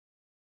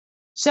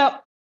So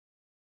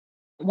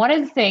one of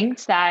the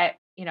things that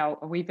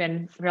we've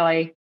been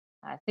really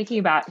thinking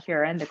about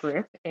here in the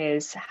group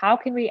is how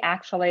can we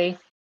actually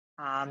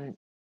um,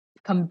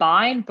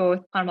 combine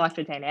both quantum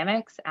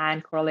electrodynamics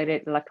and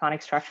correlated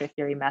electronic structure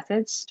theory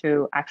methods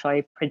to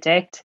actually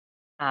predict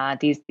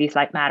these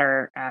light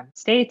matter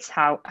states.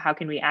 How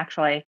can we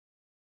actually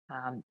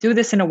do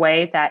this in a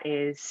way that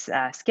is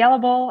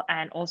scalable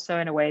and also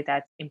in a way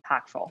that's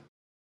impactful?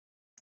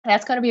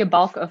 That's going to be a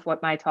bulk of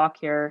what my talk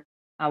here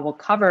will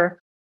cover.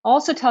 I'll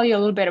also tell you a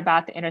little bit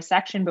about the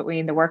intersection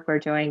between the work we're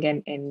doing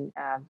in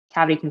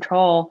cavity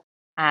control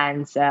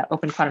and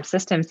open quantum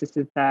systems. This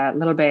is a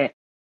little bit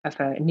of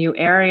a new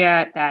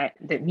area, that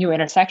the new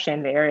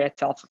intersection. The area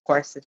itself, of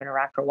course, has been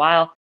around for a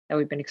while, that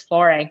we've been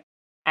exploring,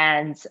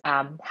 and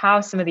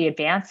how some of the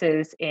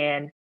advances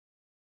in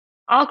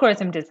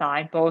algorithm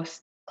design, both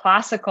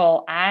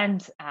classical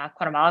and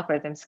quantum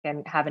algorithms,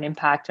 can have an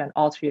impact on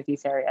all three of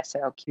these areas.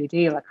 So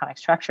QED, electronic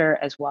structure,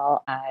 as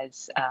well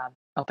as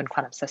open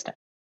quantum system.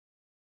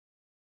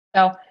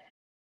 So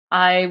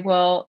I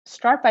will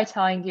start by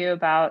telling you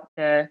about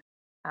the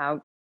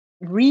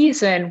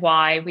reason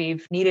why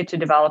we've needed to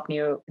develop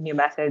new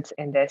methods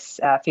in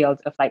this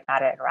field of light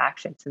matter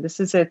interaction. So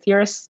this is a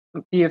theorist's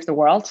view of the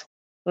world: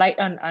 light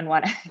on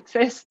one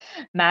axis,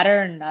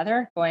 matter on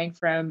another, going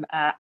from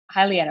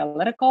highly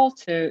analytical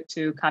to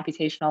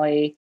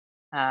computationally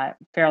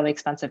fairly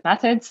expensive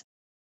methods.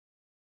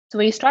 So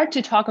when you start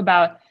to talk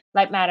about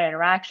light matter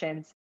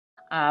interactions,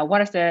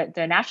 one of the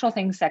natural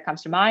things that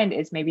comes to mind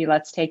is maybe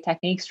let's take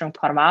techniques from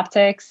quantum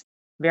optics,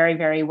 very,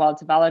 very well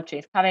developed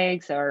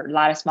JCAVIGs or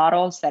lattice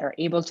models that are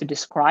able to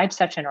describe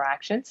such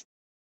interactions.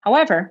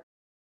 However,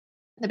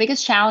 the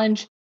biggest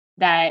challenge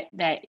that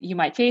you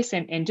might face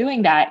in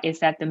doing that is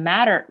that the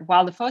matter,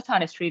 while the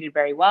photon is treated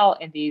very well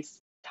in these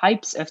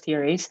types of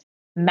theories,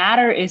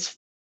 matter is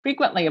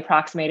frequently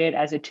approximated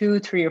as a 2,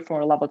 3, or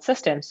 4 leveled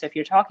system. So if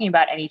you're talking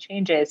about any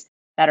changes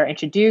that are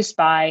introduced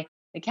by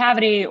the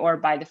cavity or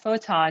by the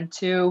photon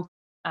to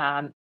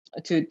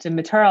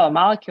material or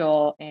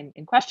molecule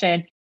in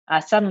question,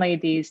 suddenly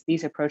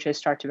these approaches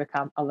start to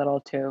become a little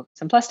too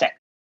simplistic.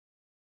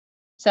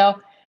 So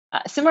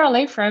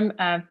similarly, from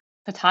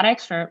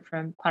photonics,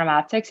 from quantum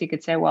optics, you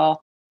could say,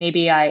 well,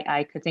 maybe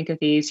I could think of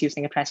these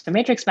using a transfer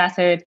matrix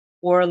method,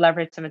 or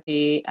leverage some of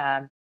the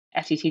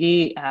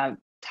FTTD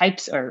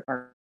types,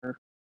 or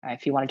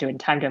if you want to do it in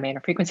time domain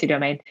or frequency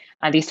domain,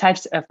 these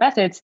types of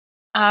methods.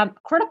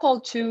 Critical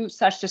to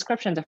such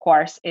descriptions, of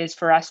course, is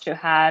for us to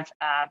have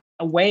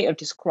a way of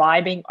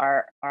describing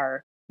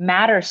our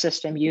matter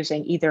system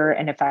using either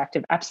an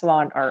effective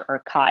epsilon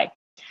or chi.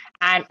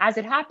 And as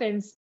it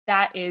happens,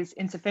 that is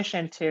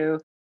insufficient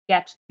to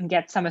get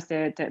some of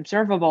the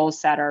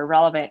observables that are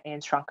relevant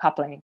in strong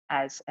coupling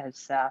as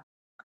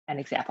an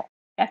example.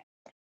 Okay.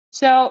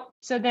 So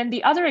then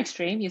the other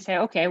extreme, you say,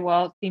 okay,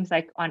 well, it seems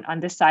like on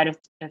this side of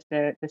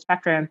the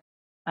spectrum,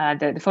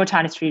 the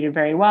photon is treated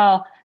very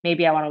well.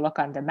 Maybe I want to look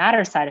on the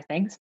matter side of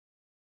things.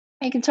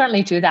 You can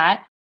certainly do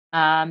that.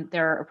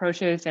 There are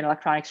approaches in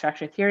electronic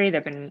structure theory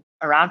that have been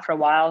around for a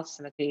while.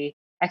 Some of the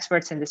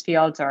experts in this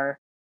field are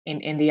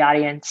in the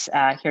audience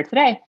here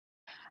today.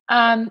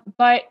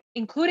 But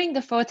including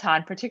the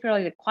photon,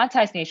 particularly the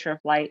quantized nature of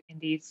light in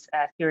these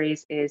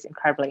theories, is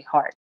incredibly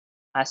hard.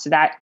 So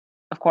that,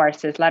 of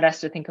course, has led us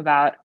to think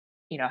about,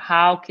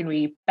 how can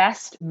we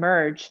best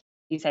merge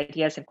these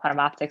ideas in quantum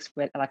optics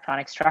with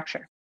electronic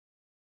structure.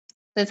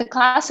 There's a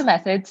class of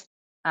methods.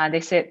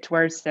 They sit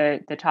towards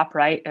the top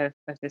right of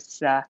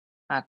this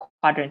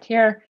quadrant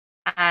here,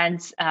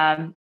 and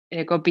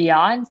they go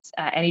beyond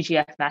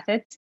NEGF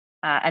methods.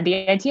 And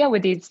the idea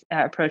with these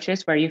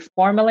approaches, where you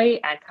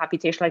formally and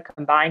computationally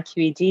combine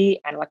QED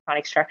and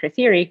electronic structure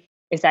theory,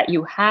 is that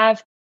you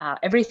have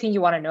everything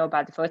you want to know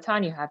about the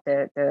photon. You have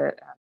the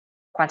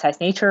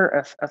quantized nature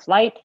of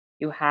light.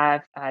 You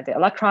have the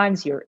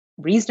electrons. You're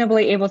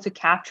reasonably able to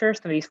capture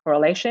some of these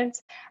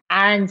correlations.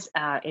 And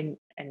in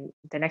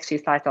the next few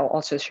slides, I'll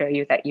also show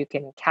you that you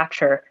can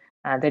capture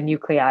the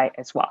nuclei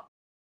as well.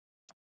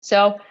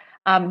 So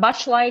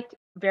much like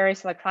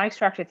various electronic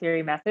structure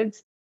theory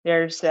methods,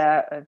 there's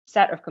a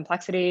set of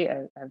complexity,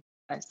 a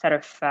set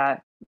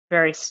of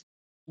various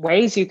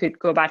ways you could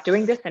go about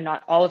doing this, and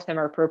not all of them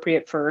are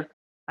appropriate for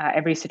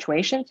every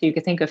situation. So you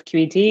could think of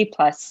QED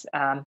plus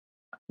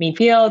mean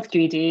field,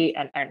 QED,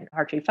 and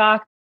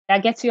Hartree-Fock.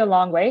 That gets you a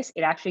long ways.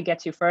 It actually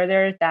gets you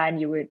further than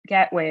you would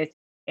get with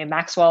a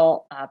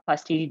Maxwell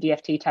plus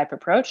TD-DFT type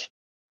approach.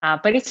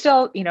 But it's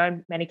still,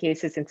 in many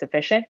cases,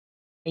 insufficient.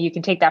 And you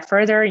can take that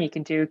further, and you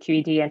can do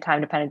QED and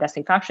time-dependent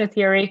density function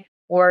theory,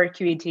 or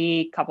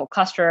QED coupled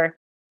cluster,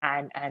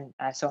 and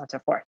so on and so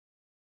forth.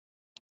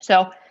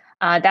 So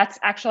that's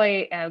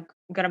actually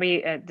going to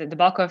be the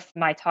bulk of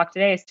my talk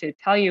today, is to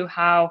tell you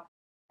how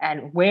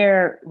and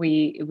where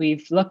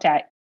we've looked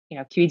at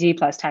QED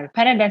plus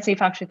time-dependent density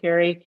function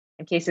theory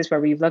in cases where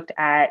we've looked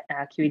at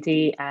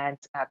QED and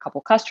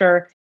coupled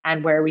cluster,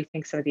 and where we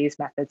think some of these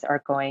methods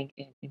are going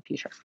in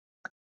future.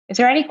 Is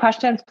there any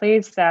questions?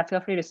 Please feel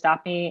free to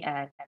stop me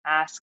and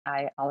ask.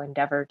 I'll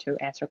endeavor to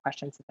answer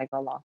questions as I go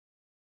along.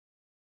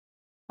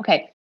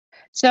 Okay,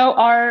 so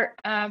our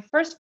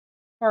first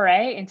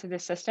foray into the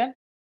system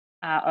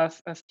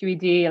of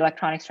QED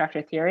electronic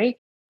structure theory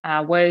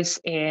was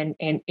in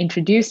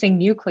introducing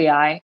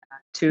nuclei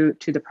to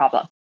the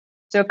problem.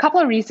 So a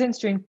couple of reasons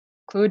to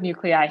include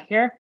nuclei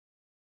here.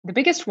 The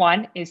biggest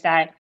one is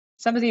that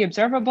some of the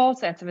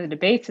observables and some of the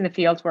debates in the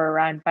fields were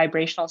around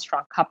vibrational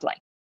strong coupling.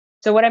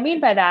 So what I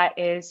mean by that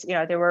is,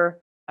 there were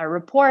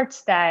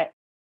reports that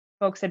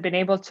folks had been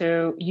able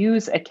to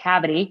use a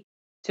cavity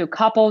to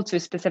couple to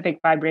specific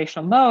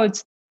vibrational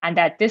modes, and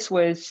that this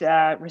was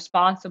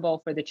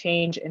responsible for the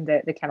change in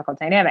the chemical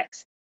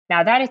dynamics.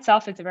 Now, that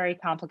itself is a very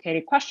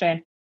complicated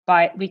question,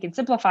 but we can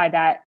simplify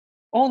that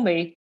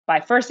only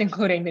by first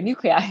including the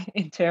nuclei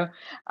into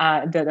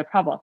the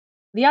problem.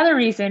 The other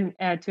reason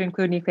to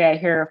include nuclei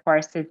here, of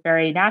course, is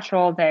very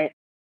natural that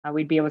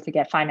we'd be able to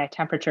get finite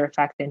temperature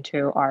effect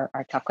into our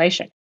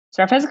calculation.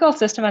 So our physical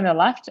system on the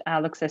left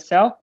looks as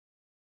so.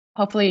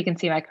 Hopefully you can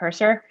see my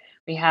cursor.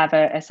 We have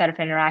a set of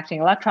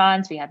interacting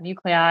electrons, we have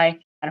nuclei,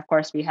 and of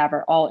course we have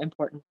our all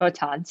important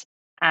photons.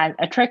 And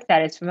a trick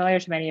that is familiar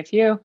to many of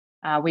you,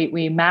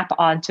 we map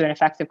onto an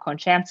effective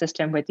Kohn-Sham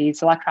system with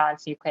these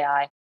electrons,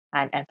 nuclei,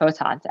 and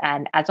photons.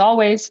 And as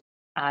always,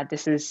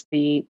 this is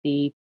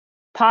the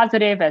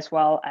positive as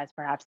well as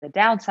perhaps the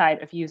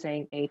downside of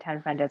using a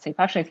time-dependent density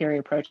functional theory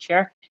approach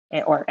here,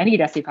 or any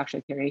density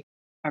functional theory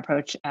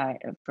approach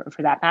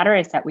for that matter,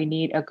 is that we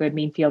need a good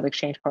mean field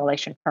exchange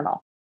correlation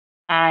kernel.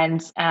 And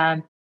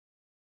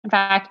in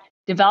fact,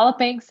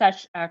 developing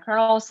such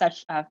kernels,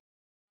 such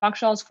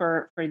functionals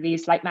for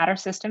these light matter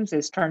systems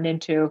is turned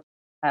into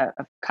a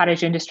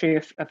cottage industry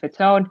of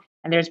its own.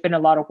 And there's been a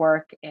lot of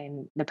work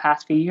in the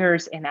past few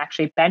years in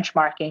actually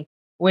benchmarking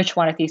which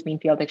one of these mean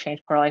field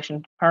exchange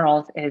correlation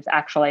kernels is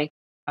actually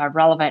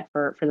relevant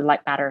for the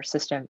light matter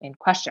system in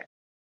question.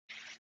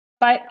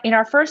 But in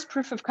our first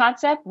proof of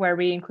concept, where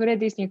we included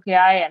these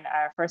nuclei and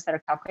our first set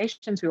of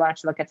calculations, we wanted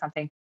to look at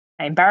something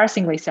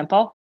embarrassingly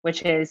simple,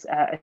 which is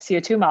a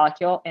CO2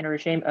 molecule in a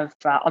regime of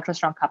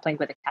ultra-strong coupling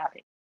with a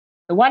cavity.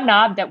 The one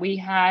knob that we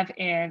have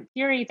in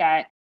theory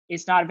that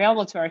is not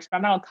available to our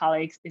experimental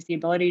colleagues is the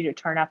ability to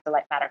turn up the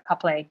light matter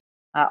coupling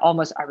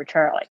almost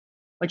arbitrarily,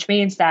 which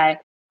means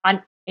that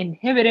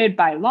uninhibited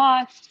by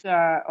loss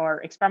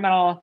or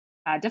experimental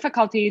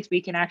difficulties,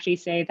 we can actually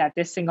say that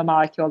this single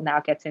molecule now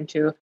gets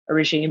into a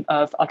regime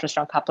of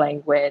ultra-strong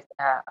coupling with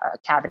a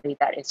cavity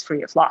that is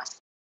free of loss.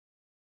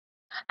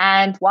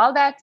 And while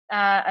that's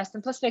a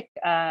simplistic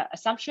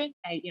assumption,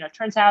 it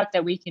turns out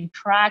that we can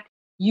track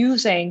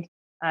using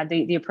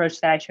the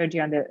approach that I showed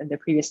you on the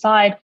previous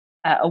slide,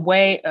 a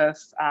way of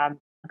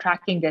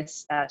tracking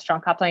this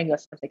strong coupling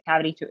of the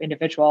cavity to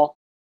individual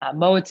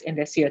modes in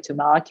the CO2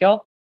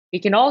 molecule. We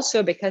can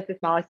also, because this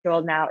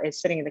molecule now is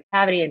sitting in the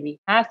cavity and we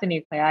have the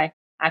nuclei,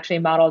 actually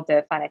model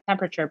the finite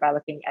temperature by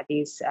looking at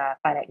these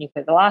finite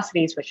nuclear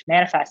velocities, which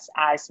manifests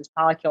as this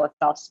molecule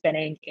itself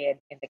spinning in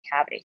the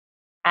cavity.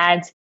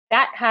 And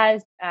that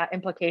has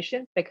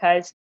implications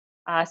because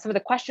some of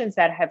the questions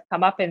that have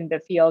come up in the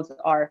fields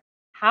are,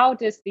 how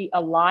does the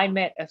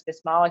alignment of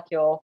this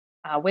molecule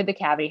with the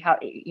cavity, how,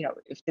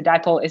 if the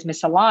dipole is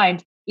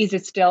misaligned, is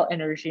it still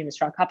in a regime of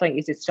strong coupling?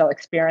 Is it still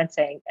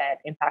experiencing an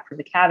impact from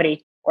the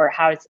cavity, or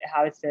how is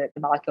the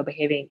molecule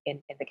behaving in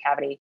the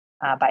cavity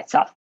by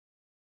itself?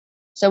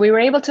 So we were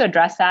able to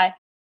address that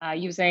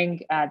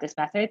using this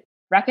method,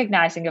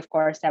 recognizing, of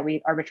course, that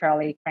we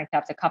arbitrarily cranked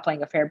up the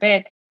coupling a fair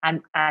bit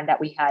and that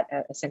we had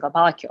a single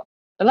molecule.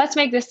 But let's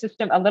make this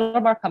system a little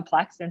more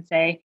complex and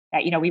say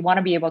that we want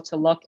to be able to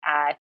look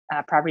at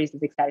properties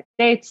of excited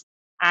states.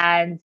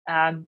 And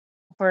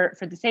for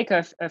the sake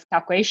of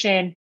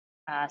calculation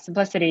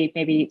simplicity,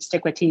 maybe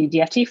stick with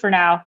TD-DFT for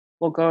now.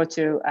 We'll go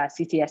to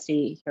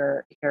CTSD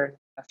here in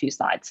a few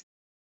slides.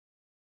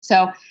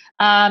 So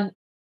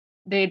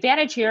the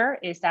advantage here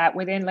is that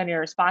within linear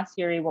response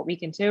theory, what we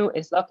can do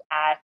is look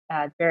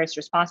at various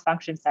response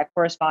functions that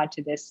correspond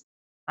to this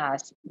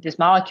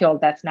molecule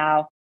that's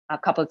now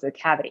coupled to the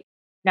cavity.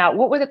 Now,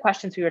 what were the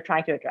questions we were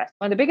trying to address?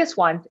 One of the biggest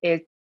ones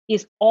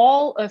is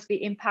all of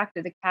the impact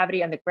of the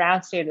cavity on the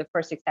ground state of the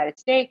first excited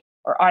state,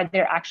 or are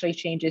there actually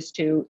changes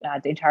to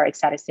the entire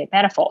excited state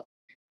manifold?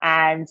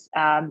 And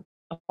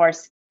of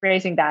course,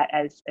 phrasing that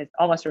as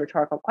almost a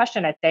rhetorical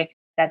question, I'd say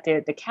that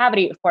the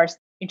cavity, of course,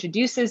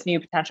 introduces new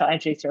potential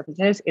energy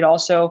surfaces. It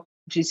also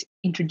just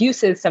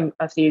introduces some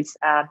of these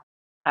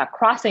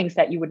crossings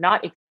that you would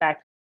not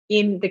expect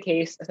in the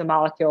case of the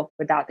molecule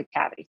without the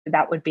cavity. So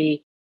that would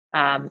be,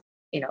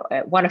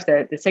 one of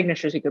the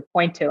signatures we could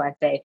point to and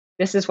say,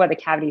 this is what the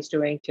cavity is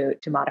doing to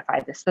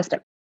modify this system.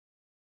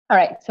 All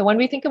right, so when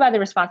we think about the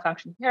response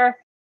function here,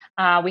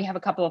 we have a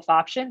couple of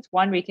options.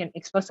 One, we can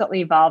explicitly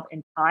evolve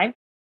in time.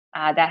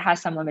 That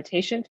has some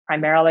limitations,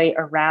 primarily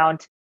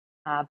around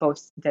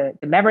both the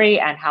memory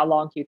and how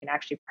long you can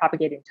actually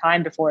propagate in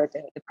time before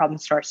the problem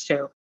starts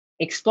to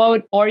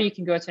explode, or you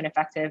can go to an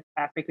effective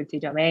frequency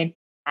domain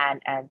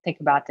and think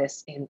about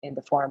this in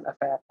the form of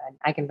an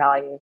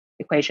eigenvalue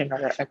equation or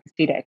a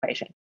theta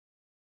equation.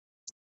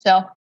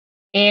 So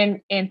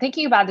in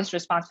thinking about this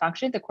response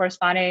function, the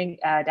corresponding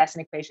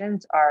Dyson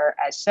equations are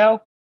as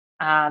so.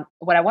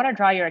 what I want to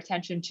draw your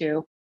attention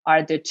to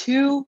are the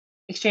two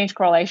exchange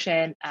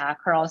correlation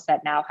kernels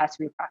that now has to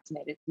be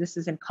approximated. This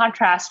is in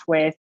contrast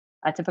with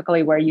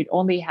typically where you'd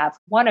only have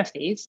one of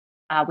these.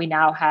 We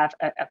now have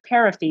a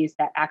pair of these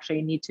that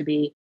actually need to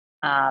be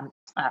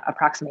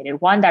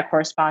approximated. One that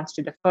corresponds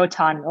to the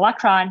photon and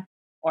electron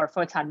or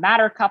photon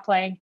matter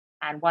coupling,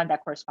 and one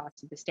that corresponds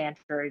to the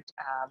standard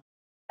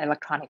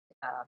electronic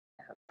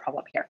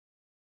problem here.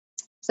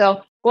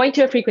 So going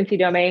to a frequency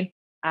domain,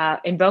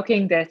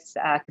 invoking this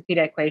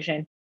Kapita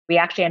equation, we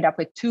actually end up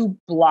with two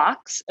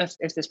blocks of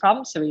this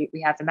problem. So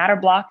we have the matter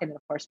block, and then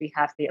of course we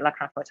have the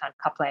electron-photon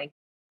coupling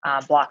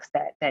blocks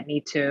that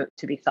need to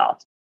be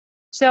solved.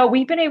 So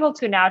we've been able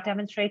to now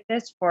demonstrate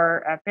this for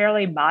a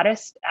fairly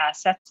modest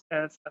set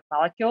of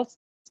molecules,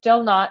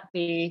 still not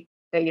the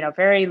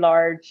very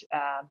large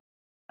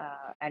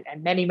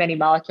and many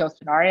molecule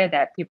scenario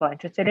that people are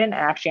interested in. And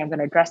actually, I'm going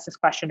to address this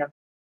question of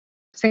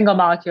single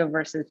molecule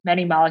versus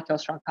many molecule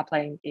strong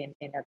coupling in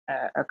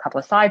a couple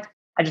of slides.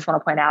 I just want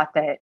to point out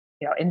that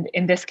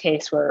in this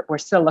case we're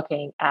still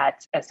looking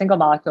at a single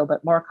molecule,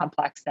 but more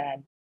complex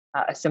than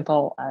a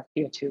simple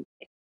CO2.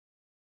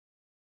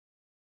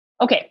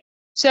 Okay,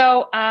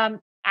 so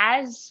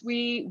as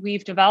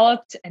we've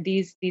developed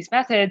these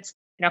methods,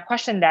 a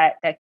question that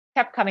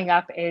kept coming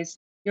up is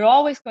you're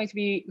always going to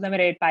be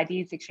limited by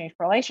these exchange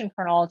correlation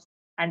kernels,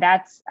 and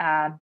that's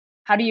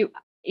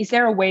is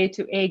there a way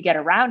to get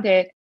around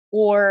it,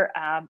 or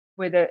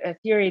with a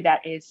theory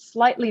that is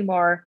slightly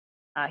more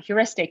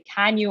heuristic,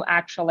 can you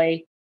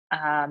actually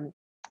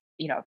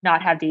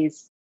not have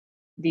these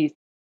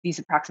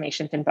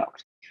approximations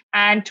invoked?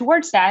 And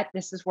towards that,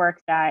 this is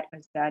work that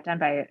was done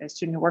by a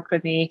student who worked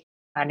with me,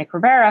 Nick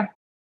Rivera.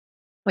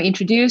 We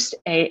introduced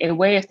a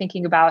way of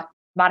thinking about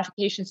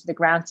modifications to the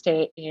ground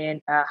state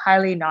in a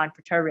highly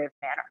non-perturbative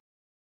manner.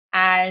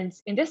 And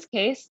in this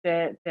case,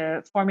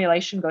 the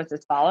formulation goes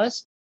as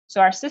follows.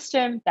 So our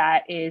system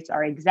that is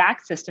our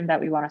exact system that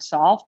we want to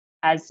solve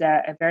has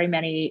a very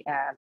many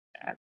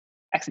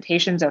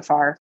excitations of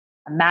our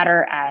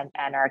matter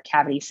and our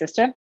cavity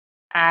system.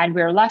 And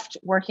we're left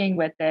working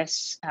with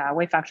this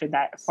wave function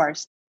that, of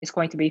course, is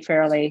going to be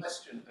fairly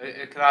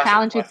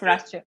challenging for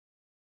us to.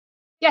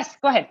 Yes,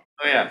 go ahead.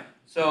 Oh, yeah.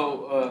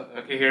 So,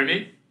 can you hear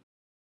me?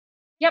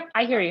 Yep,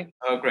 I hear you.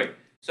 Oh, great.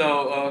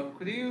 So,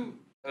 could you,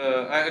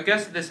 I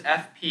guess this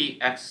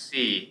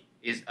FPXC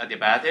is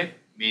adiabatic,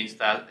 means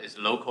that it's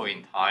local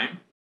in time.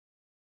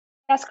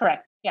 That's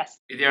correct, yes.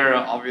 Is there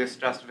an obvious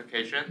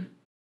justification?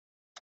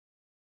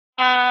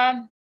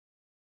 Is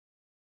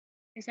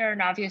there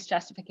an obvious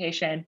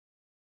justification?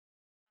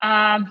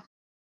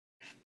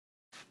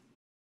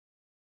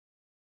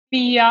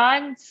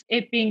 Beyond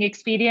it being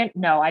expedient,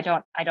 no, I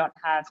don't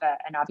have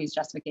an obvious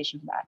justification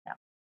for that, no.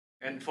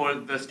 And for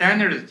the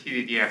standard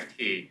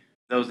TDDFT,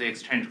 those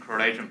exchange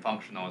correlation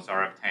functionals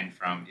are obtained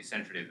from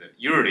essentially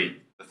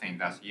usually the thing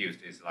that's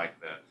used is like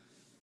the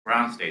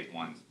ground state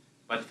ones.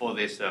 But for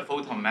this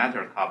photon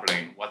matter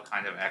coupling, what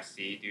kind of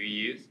XC do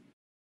you use?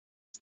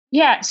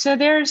 Yeah, so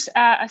there's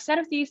a set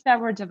of these that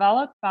were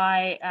developed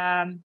by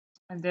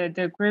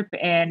the group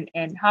in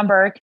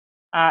Hamburg,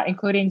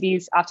 including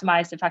these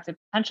optimized effective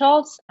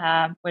potentials,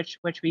 which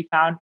we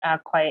found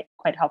quite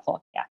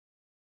helpful. Yeah.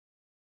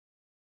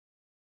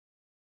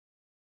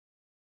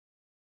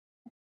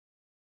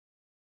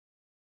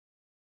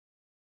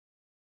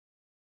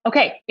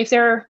 Okay, if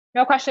there are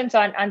no questions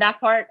on that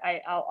part,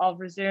 I'll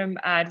resume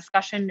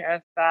discussion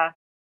of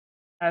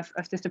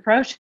this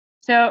approach.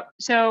 So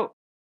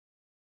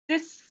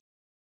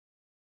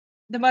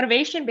the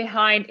motivation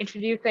behind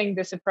introducing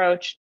this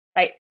approach,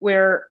 right,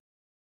 where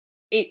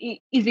it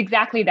is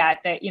exactly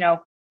that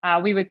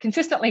we would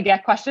consistently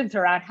get questions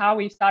around how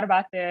we've thought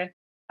about the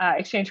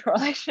exchange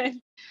correlation,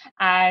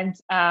 and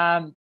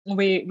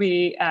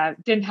we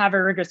didn't have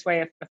a rigorous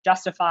way of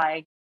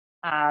justifying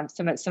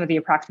some of the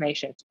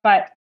approximations.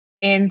 But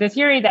in the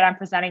theory that I'm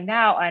presenting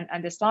now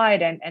on this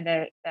slide and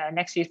the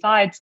next few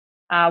slides,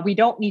 we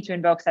don't need to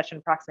invoke such an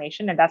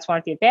approximation, and that's one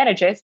of the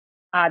advantages.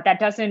 That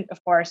doesn't,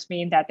 of course,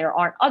 mean that there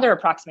aren't other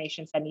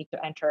approximations that need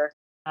to enter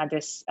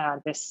this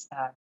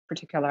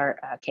particular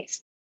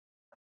case.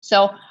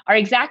 So our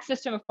exact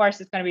system, of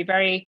course, is going to be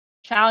very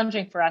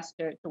challenging for us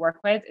to work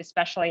with,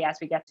 especially as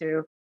we get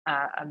to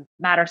a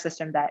matter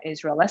system that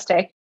is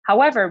realistic.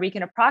 However, we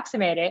can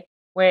approximate it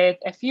with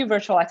a few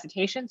virtual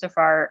excitations of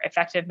our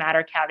effective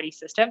matter cavity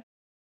system.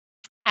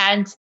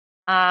 And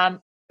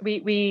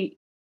we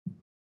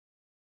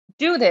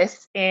do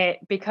this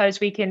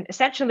because we can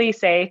essentially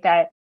say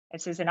that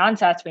this is an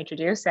ansatz we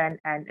introduce, and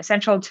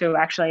essential to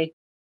actually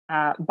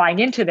buying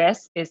into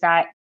this is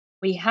that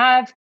we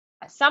have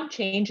some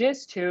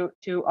changes to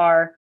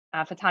our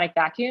photonic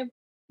vacuum,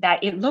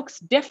 that it looks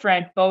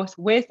different both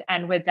with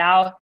and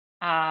without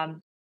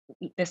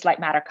this light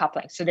matter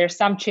coupling. So there's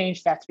some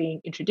change that's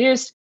being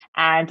introduced,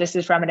 and this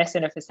is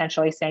reminiscent of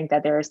essentially saying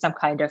that there is some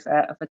kind of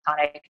a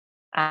photonic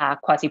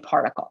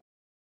quasi-particle.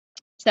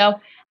 So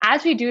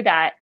as we do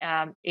that,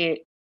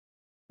 it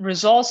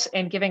results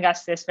in giving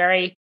us this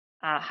very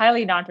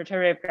highly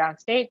non-perturbative ground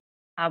state,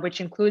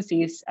 which includes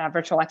these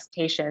virtual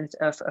excitations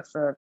of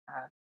a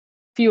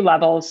few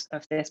levels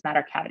of this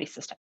matter cavity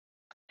system.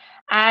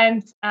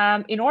 And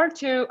in order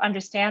to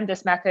understand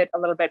this method a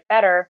little bit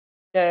better,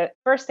 the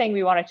first thing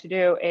we wanted to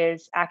do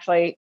is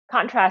actually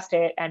contrast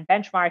it and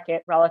benchmark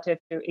it relative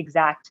to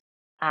exact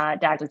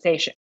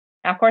diagonalization.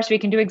 Now, of course, we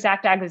can do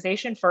exact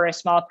diagonalization for a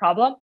small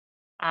problem,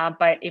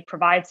 but it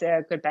provides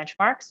a good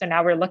benchmark. So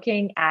now we're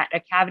looking at a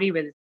cavity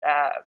with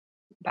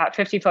about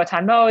 50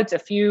 photon modes, a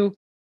few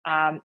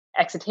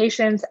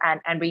excitations,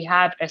 and we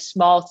have a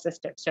small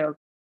system, so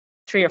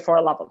 3 or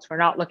 4 levels. We're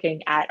not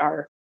looking at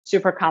our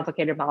super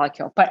complicated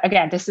molecule. But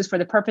again, this is for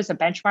the purpose of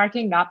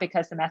benchmarking, not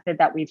because the method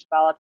that we've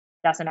developed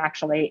doesn't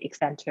actually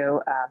extend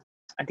to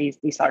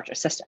these larger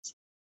systems.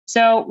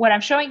 So what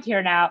I'm showing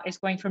here now is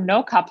going from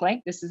no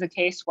coupling. This is a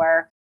case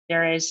where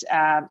there is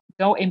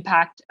no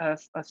impact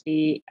of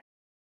the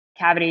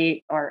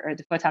cavity or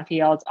the photon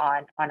fields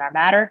on our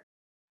matter,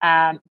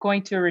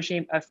 going to a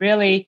regime of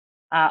really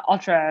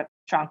ultra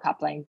strong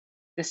coupling.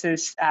 This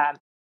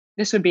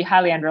would be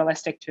highly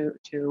unrealistic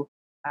to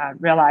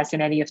realize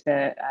in any of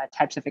the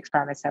types of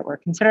experiments that we're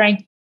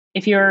considering.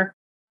 If you're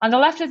on the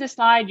left of the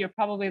slide, you're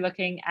probably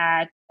looking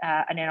at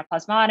a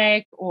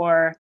nanoplasmonic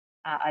or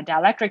a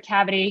dielectric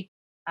cavity.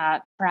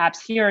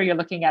 Perhaps here you're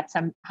looking at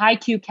some high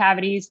Q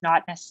cavities,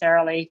 not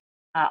necessarily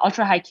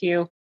ultra high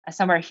Q.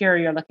 Somewhere here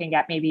you're looking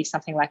at maybe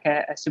something like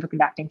a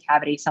superconducting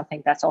cavity,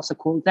 something that's also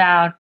cooled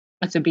down.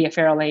 This would be a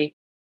fairly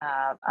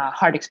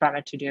hard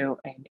experiment to do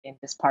in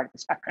this part of the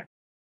spectrum.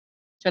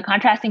 So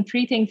contrasting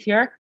 3 things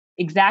here: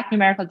 exact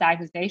numerical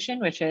diagonalization,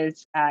 which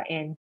is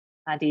in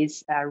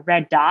these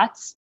red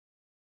dots.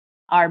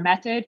 Our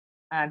method,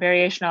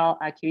 variational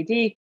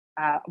QED.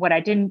 What I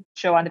didn't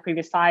show on the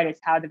previous slide is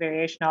how the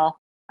variational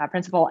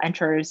principle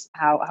enters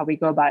how we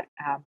go about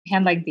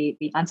handling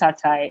the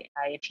ansatz I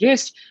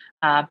introduced.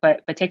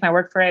 But take my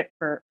word for it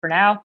for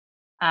now.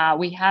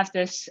 We have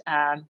this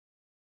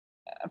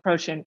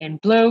approach in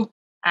blue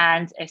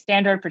and a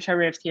standard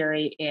perturbative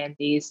theory in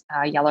these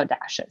yellow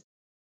dashes.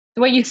 So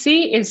what you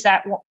see is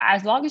that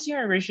as long as you're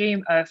in a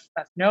regime of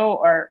no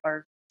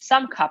or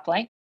some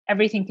coupling,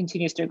 everything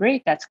continues to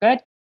agree. That's good.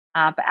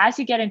 But as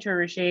you get into a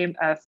regime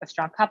of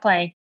strong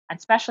coupling, and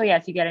especially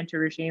as you get into a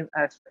regime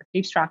of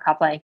deep strong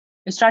coupling,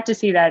 you start to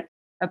see that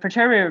a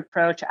perturbative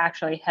approach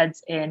actually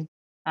heads in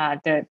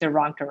the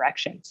wrong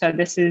direction. So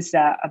this is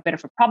a bit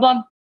of a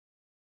problem.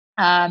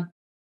 And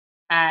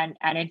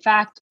in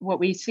fact, what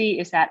we see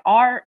is that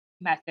our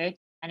method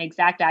and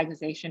exact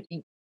diagonalization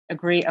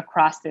agree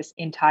across this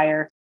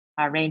entire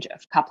range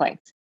of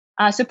couplings.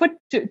 So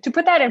to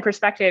put that in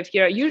perspective,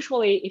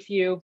 usually if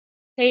you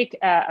take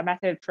a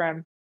method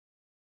from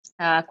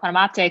quantum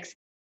optics,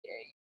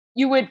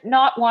 you would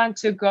not want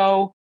to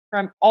go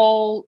from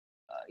all,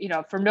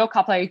 from no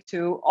coupling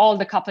to all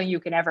the coupling you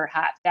can ever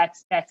have.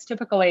 That's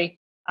typically,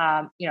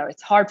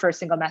 it's hard for a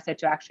single method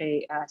to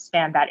actually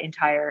span that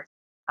entire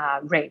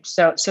range.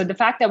 So the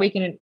fact that we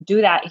can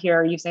do that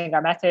here using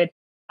our method,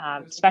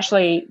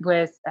 especially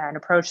with an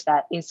approach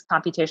that is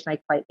computationally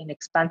quite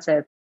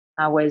inexpensive,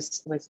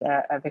 was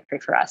a victory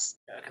for us.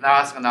 Can I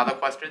ask another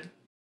question?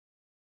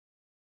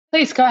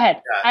 Please go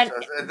ahead.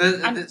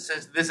 Yeah,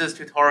 since this is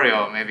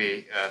tutorial,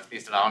 maybe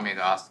please allow me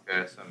to ask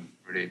some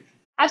really.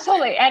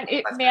 Absolutely. And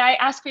may I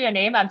ask for your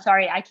name? I'm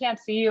sorry, I can't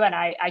see you, and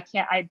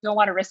I don't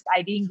want to risk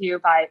IDing you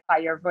by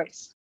your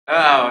voice.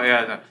 Oh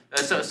yeah.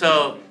 No.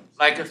 So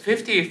like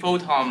 50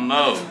 photon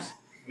modes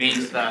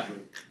means that.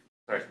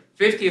 Sorry,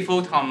 50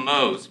 photon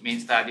modes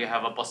means that you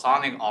have a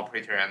bosonic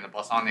operator and the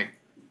bosonic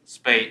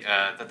space.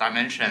 The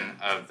dimension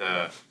of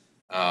the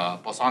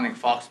bosonic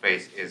Fock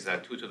space is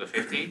 2 to the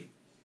 50.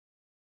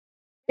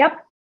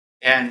 Yep.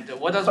 And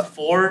what does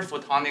 4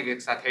 photonic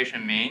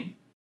excitation mean?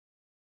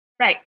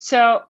 Right.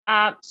 So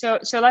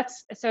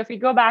if we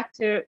go back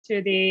to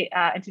the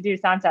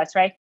introduced ansatz,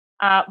 right?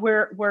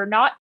 We're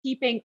not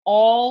keeping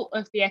all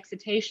of the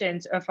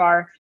excitations of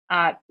our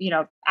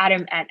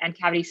atom and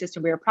cavity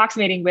system. We're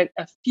approximating with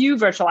a few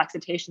virtual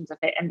excitations of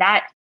it, and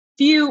that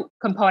few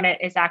component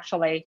is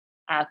actually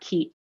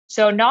key.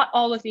 So not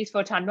all of these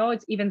photon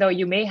modes, even though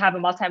you may have a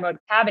multi-mode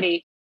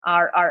cavity,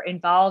 are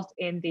involved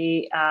in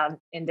the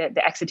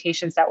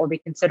excitations that will be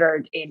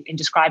considered in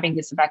describing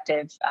this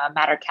effective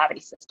matter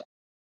cavity system.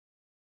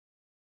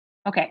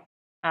 Okay,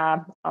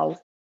 I'll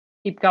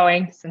keep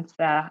going since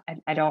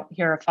I don't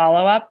hear a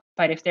follow-up,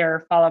 but if there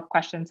are follow-up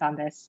questions on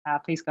this,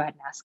 please go ahead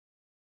and ask.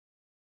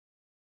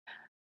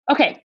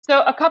 Okay,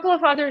 so a couple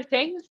of other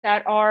things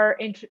that are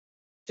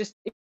just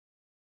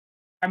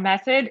our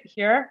method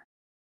here.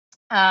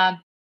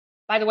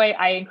 By the way,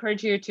 I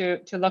encourage you to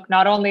look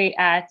not only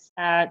at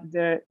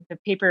the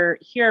paper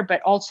here,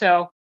 but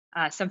also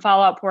some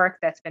follow-up work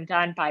that's been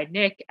done by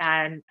Nick,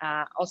 and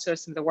also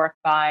some of the work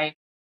by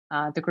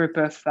the group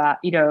of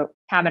Ido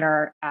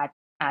Kaminer at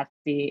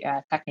the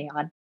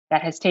Technion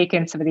that has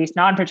taken some of these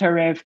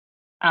non-perturbative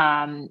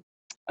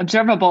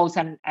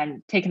observables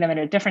and taken them in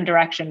a different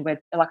direction with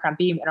electron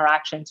beam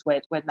interactions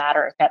with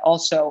matter that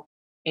also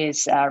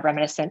is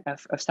reminiscent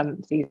of some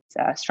of these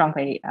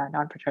strongly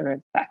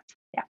non-perturbative effects.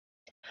 Yeah.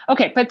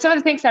 Okay, but some of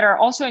the things that are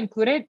also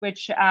included,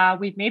 which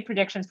we've made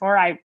predictions for,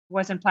 I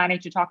wasn't planning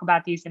to talk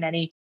about these in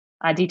any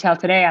detail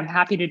today. I'm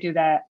happy to do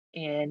that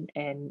in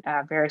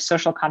various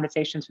social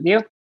conversations with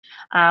you.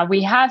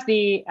 We have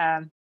the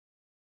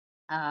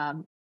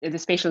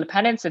spatial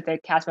dependence of the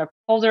Casimir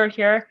folder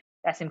here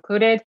that's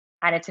included,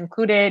 and it's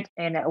included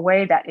in a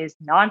way that is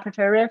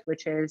non-perturbative,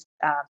 which is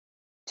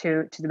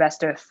to the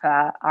best of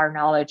our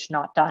knowledge,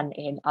 not done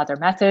in other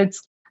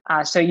methods.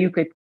 So you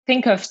could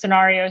think of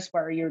scenarios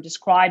where you're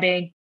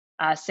describing,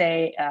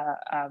 say,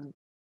 an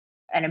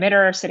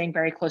emitter sitting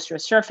very close to a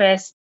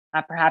surface,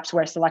 perhaps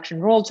where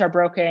selection rules are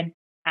broken,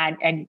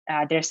 and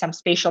there's some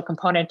spatial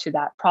component to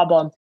that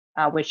problem,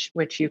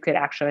 which you could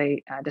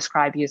actually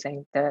describe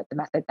using the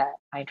method that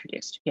I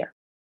introduced here.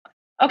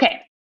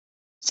 Okay,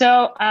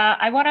 so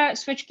I want to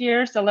switch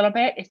gears a little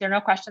bit, if there are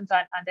no questions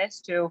on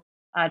this, to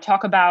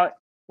talk about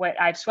what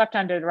I've swept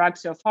under the rug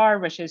so far,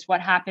 which is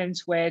what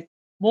happens with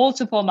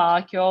multiple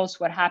molecules,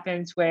 what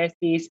happens with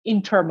these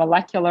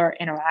intermolecular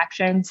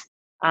interactions,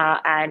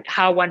 and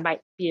how one might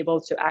be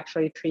able to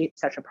actually treat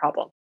such a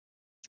problem.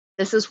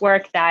 This is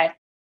work that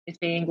is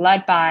being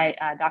led by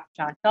Dr.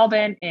 John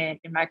Philbin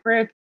in my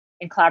group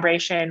in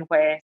collaboration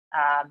with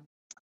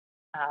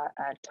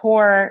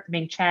Tor,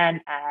 Ming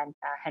Chen, and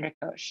Henrik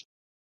Koch.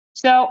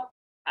 So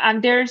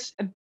there's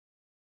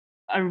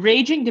a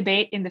raging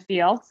debate in the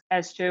field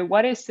as to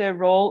what is the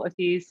role of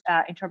these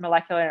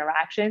intermolecular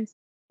interactions.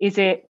 Is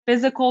it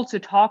physical to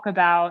talk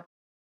about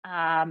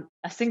a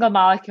single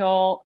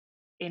molecule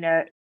in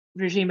a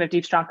regime of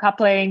deep strong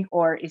coupling,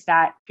 or is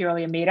that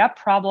purely a made-up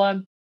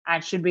problem?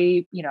 And should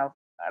we,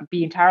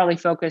 be entirely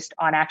focused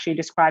on actually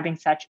describing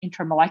such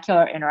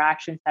intermolecular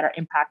interactions that are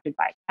impacted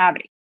by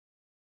cavity?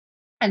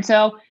 And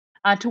so,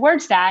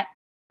 towards that,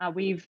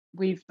 we've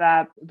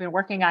been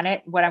working on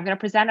it. What I'm going to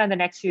present on the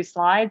next few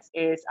slides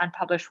is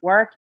unpublished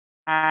work,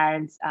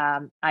 and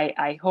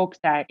I hope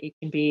that it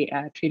can be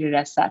treated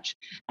as such.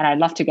 And I'd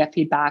love to get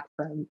feedback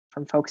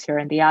from folks here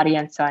in the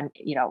audience on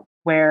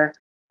where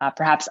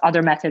perhaps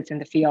other methods in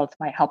the field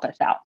might help us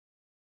out.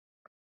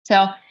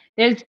 So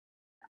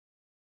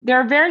there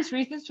are various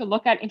reasons to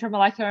look at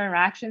intermolecular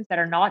interactions that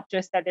are not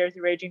just that there's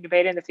a raging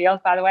debate in the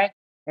field. By the way,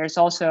 there's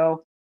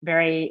also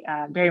very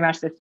much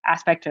this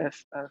aspect of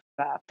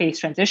phase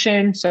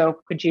transition.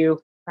 So could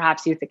you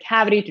perhaps use the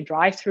cavity to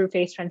drive through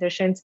phase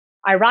transitions?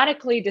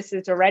 Ironically, this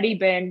has already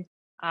been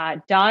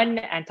done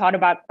and thought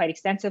about quite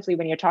extensively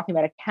when you're talking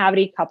about a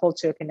cavity coupled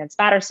to a condensed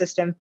matter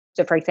system.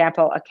 So for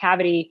example, a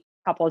cavity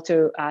coupled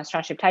to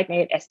strontium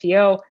titanate,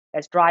 STO,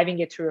 that's driving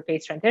it through a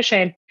phase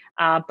transition.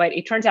 But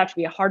it turns out to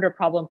be a harder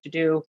problem to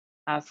do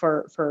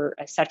for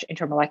such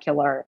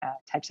intermolecular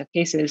types of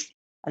cases.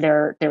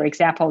 There are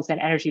examples in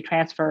energy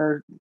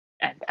transfer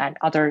and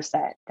others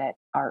that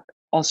are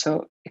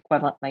also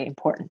equivalently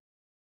important.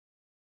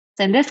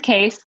 So in this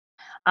case,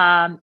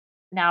 now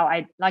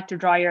I'd like to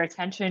draw your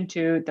attention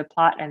to the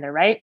plot on the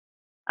right.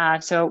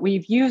 So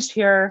we've used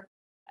here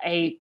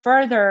a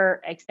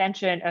further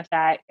extension of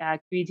that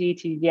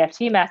QED to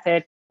DFT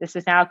method. This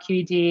is now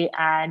QED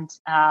and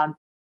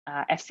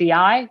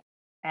FCI.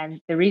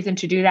 And the reason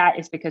to do that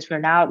is because we're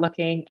now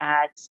looking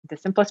at the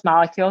simplest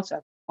molecules.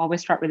 So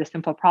always start with a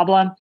simple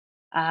problem,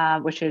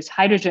 which is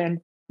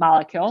hydrogen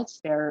molecules.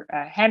 There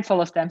are a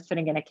handful of them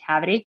sitting in a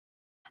cavity.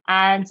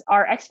 And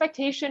our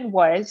expectation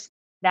was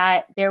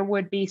that there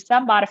would be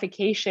some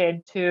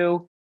modification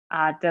to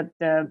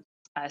the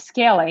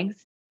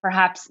scalings.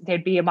 Perhaps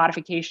there'd be a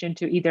modification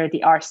to either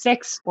the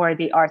R6 or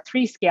the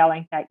R3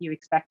 scaling that you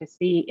expect to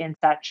see in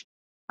such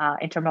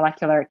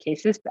intermolecular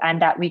cases,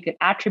 and that we could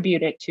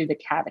attribute it to the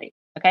cavity.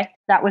 Okay,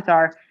 that was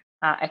our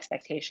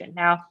expectation.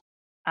 Now,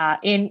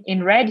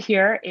 in red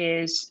here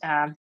is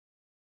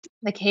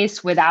the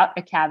case without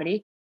a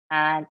cavity,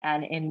 and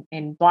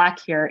in black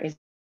here is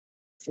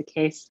the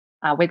case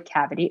with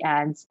cavity,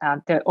 and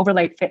the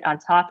overlaid fit on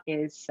top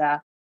is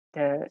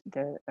the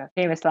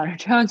famous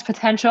Lennard-Jones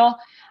potential,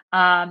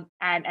 and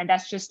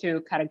that's just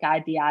to kind of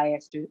guide the eye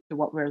as to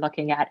what we're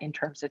looking at in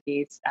terms of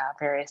these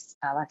various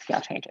length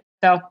scale changes.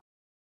 So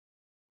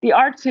the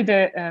R to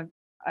the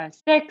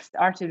 6,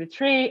 R to the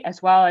 3,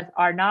 as well as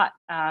R naught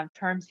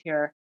terms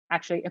here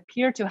actually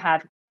appear to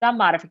have some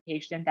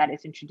modification that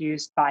is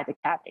introduced by the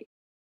cavity.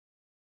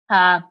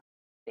 The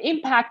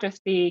impact of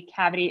the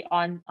cavity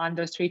on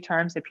those 3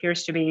 terms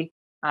appears to be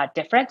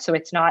different. So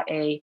it's not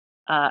a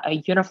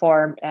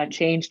uniform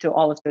change to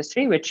all of those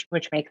 3, which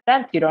makes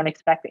sense. You don't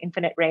expect the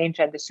infinite range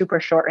and the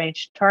super short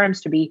range terms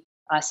to be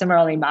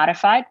similarly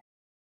modified.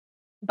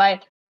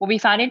 But what we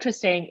found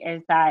interesting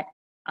is that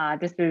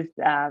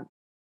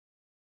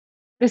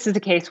this is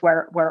a case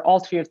where all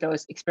 3 of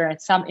those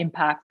experience some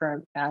impact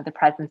from the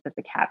presence of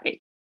the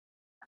cavity.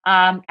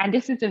 And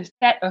this is a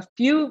set of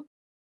few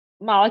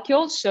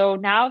molecules. So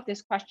now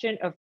this question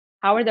of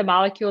how are the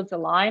molecules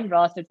aligned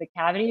relative to the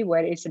cavity,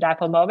 what is the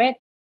dipole moment,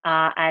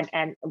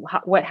 and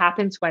what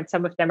happens when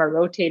some of them are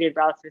rotated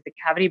relative to the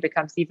cavity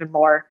becomes even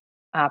more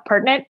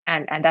pertinent.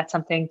 And that's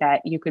something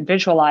that you could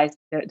visualize,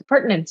 the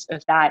pertinence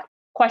of that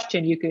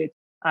question you could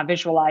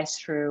visualize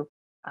through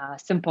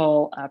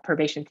simple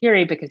perturbation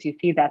theory, because you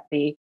see that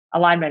the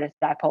alignment of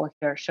dipole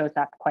here shows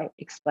up quite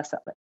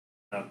explicitly.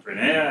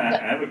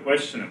 Prineha, I have a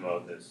question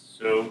about this.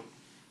 So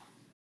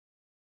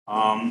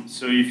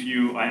if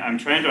you, I'm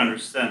trying to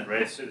understand,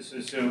 right? So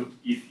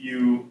if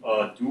you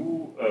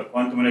do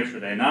quantum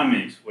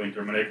electrodynamics for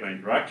intermolecular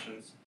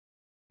interactions,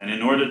 and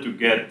in order to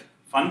get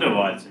van der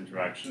Waals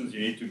interactions,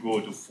 you need to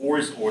go to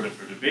fourth order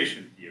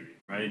perturbation theory,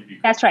 right?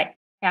 Because, that's right.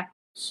 Yeah.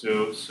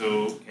 So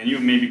can you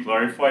maybe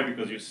clarify,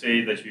 because you say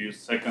that you use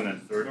second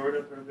and third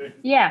order perturbation?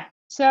 Yeah.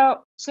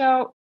 So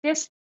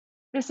this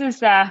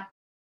is a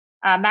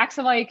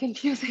maximally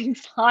confusing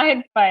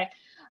slide, but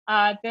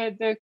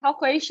the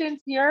calculations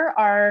here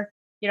are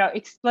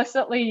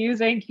explicitly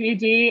using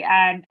QED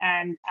and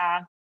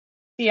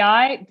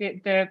CI.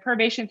 The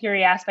perturbation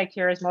theory aspect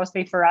here is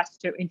mostly for us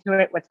to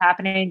intuit what's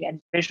happening and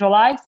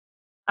visualize.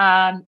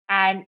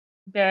 And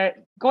the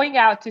going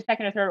out to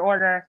second or third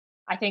order,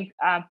 I think,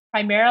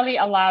 primarily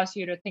allows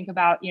you to think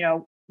about,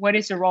 what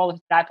is the role of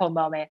the dipole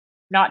moment,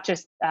 not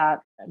just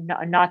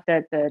not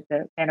the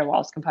van der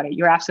Waals component.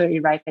 You're absolutely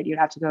right that you'd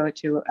have to go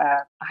to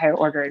a higher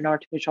order in order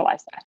to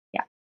visualize that.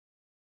 Yeah.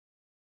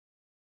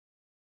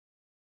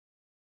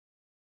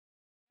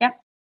 Yeah.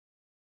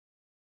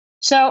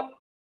 So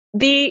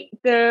the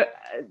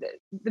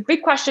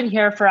big question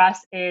here for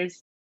us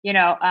is,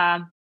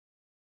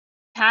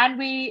 can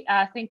we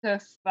think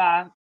of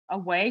a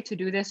way to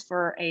do this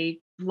for a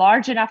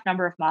large enough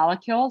number of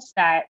molecules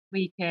that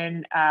we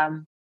can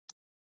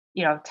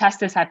test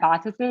this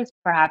hypothesis?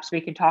 Perhaps we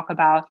can talk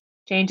about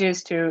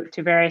changes to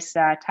various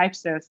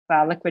types of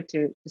liquid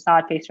to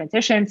solid phase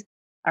transitions,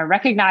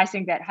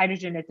 recognizing that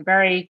hydrogen is a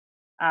very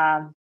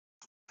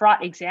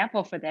fraught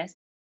example for this.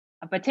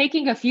 But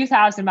taking a few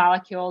thousand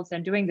molecules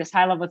and doing this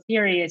high-level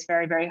theory is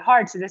very, very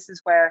hard. So this is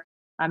where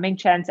Ming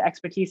Chen's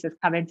expertise has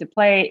come into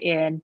play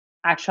in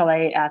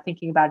actually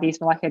thinking about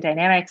these molecular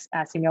dynamics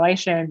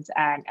simulations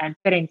and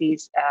fitting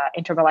these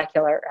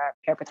intermolecular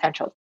pair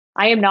potentials.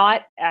 I am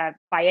not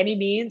by any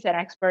means an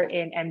expert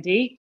in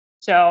MD.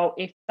 So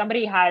if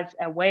somebody has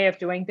a way of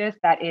doing this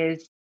that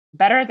is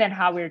better than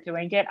how we're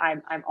doing it,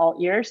 I'm all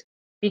ears,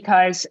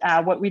 because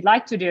what we'd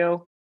like to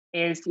do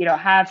is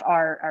have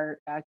our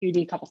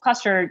QED coupled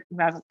cluster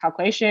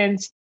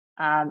calculations,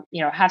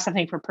 have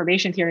something for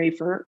perturbation theory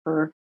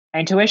for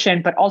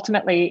intuition, but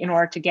ultimately in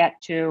order to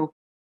get to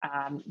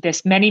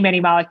this many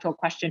molecule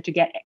question,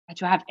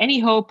 to have any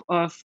hope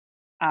of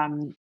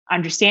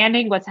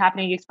understanding what's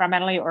happening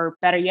experimentally, or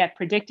better yet,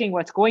 predicting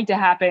what's going to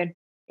happen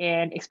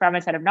in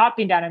experiments that have not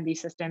been done in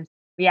these systems,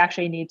 we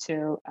actually need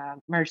to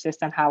merge this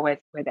somehow with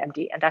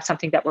MD, and that's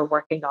something that we're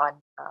working on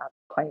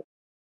quite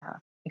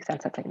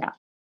extensively now.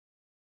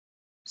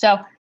 So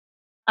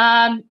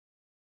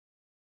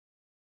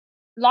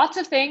lots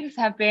of things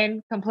have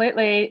been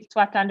completely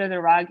swept under the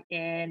rug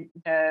in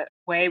the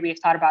way we've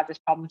thought about this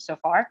problem so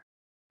far.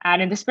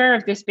 And in the spirit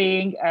of this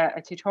being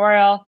a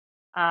tutorial,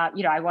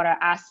 I want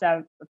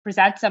to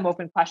present some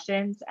open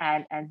questions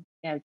and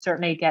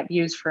certainly get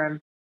views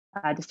from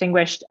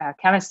distinguished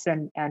chemists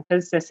and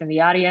physicists in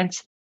the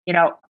audience.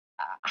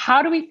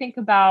 How do we think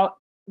about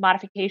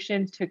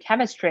modifications to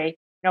chemistry?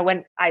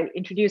 When I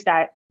introduced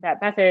that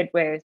method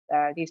with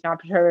these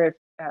non-perturbative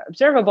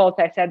observables,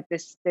 I said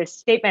this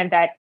statement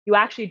that you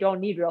actually don't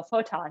need real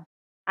photons.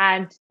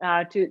 And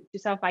to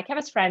some of my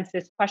chemist friends,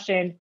 this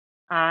question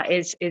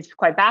is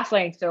quite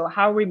baffling. So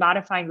how are we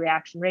modifying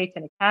reaction rates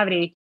in a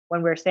cavity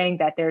when we're saying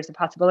that there's a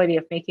possibility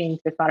of making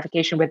this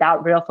modification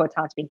without real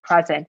photons being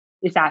present?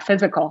 Is that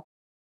physical?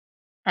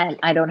 And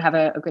I don't have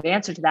a good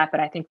answer to that,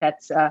 but I think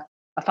that's a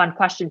fun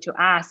question to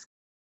ask.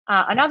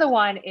 Another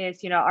one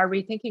is, are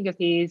we thinking of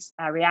these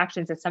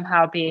reactions as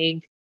somehow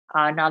being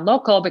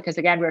non-local? Because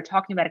again, we're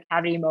talking about a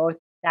cavity mode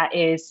that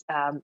is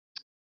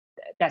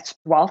that's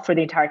for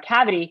the entire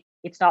cavity.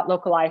 It's not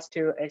localized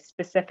to a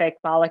specific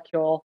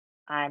molecule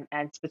and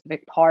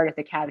specific part of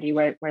the cavity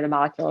where the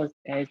molecule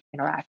is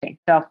interacting.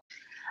 So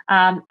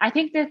I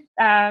think this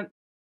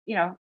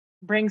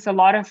brings a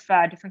lot of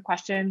different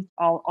questions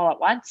all at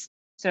once.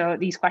 So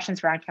these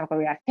questions around chemical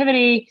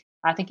reactivity,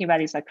 thinking about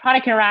these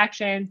electronic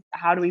interactions,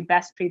 how do we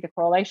best treat the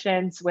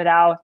correlations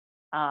without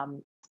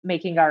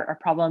making our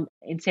problem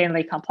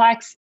insanely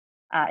complex?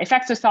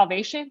 Effects of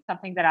solvation,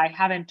 something that I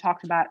haven't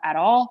talked about at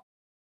all,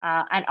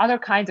 and other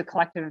kinds of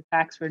collective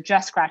effects. We're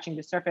just scratching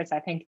the surface. I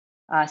think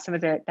some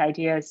of the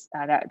ideas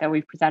that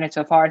we've presented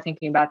so far,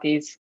 thinking about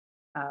these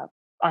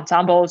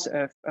ensembles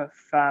of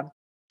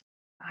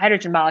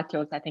hydrogen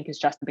molecules, I think is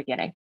just the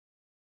beginning.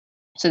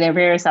 So there are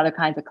various other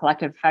kinds of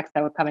collective effects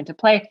that would come into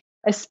play,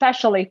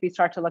 especially if we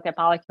start to look at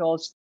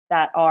molecules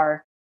that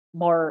are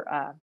more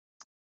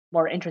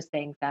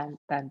interesting than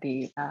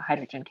the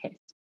hydrogen case.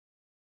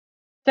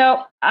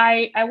 So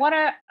I want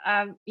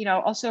to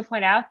also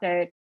point out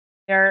that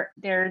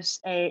there's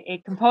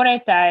a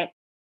component that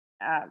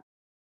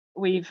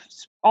we've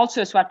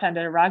also swept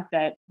under the rug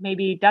that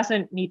maybe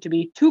doesn't need to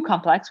be too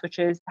complex, which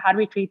is how do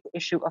we treat the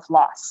issue of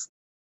loss?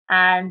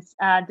 And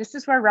this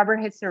is where rubber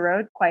hits the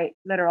road quite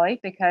literally,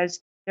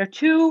 because there are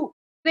two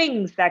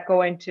things that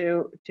go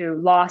into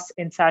loss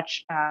in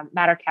such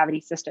matter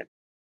cavity systems.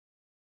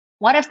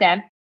 One of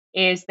them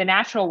is the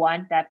natural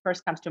one that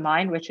first comes to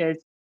mind, which is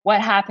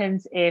what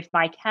happens if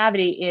my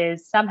cavity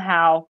is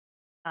somehow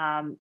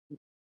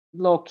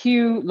low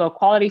Q, low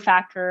quality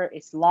factor,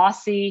 it's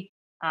lossy.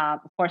 Of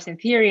course, in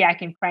theory, I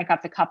can crank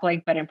up the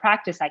coupling, but in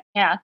practice, I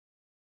can't.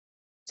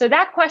 So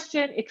that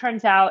question, it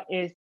turns out,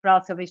 is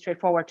relatively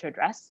straightforward to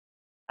address.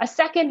 A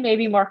second,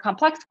 maybe more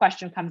complex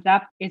question comes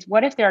up is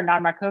what if there are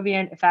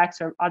non-Markovian effects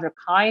or other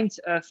kinds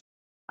of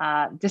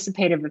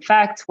dissipative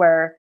effects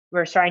where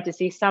we're starting to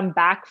see some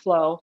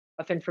backflow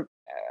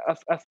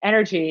of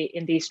energy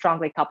in these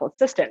strongly coupled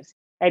systems.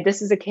 Right?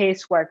 This is a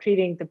case where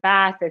treating the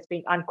bath as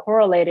being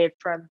uncorrelated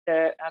from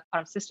the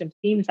quantum system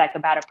seems like a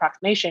bad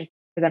approximation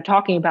because I'm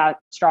talking about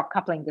strong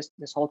coupling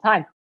this whole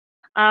time.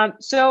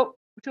 So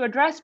to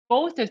address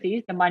both of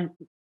these, the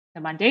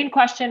mundane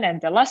question and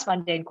the less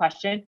mundane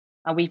question,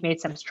 we've made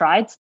some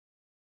strides.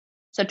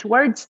 So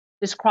towards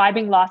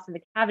describing loss in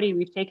the cavity,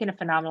 we've taken a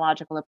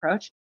phenomenological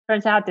approach.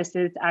 Turns out this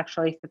is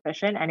actually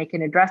sufficient, and it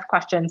can address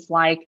questions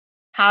like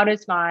how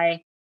does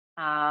my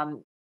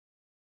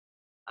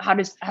how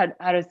does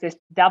this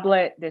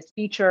doublet, this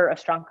feature of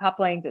strong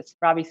coupling, this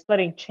Rabi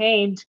splitting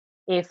change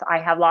if I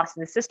have loss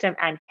in the system,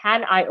 and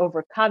can I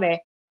overcome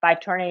it by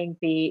turning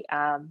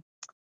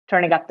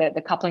up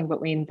the coupling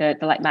between the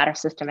light matter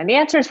system? And the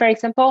answer is very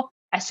simple.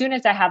 As soon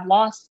as I have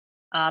loss,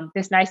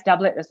 this nice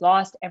doublet is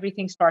lost.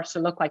 Everything starts to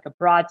look like a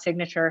broad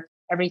signature.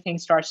 Everything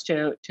starts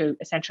to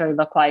essentially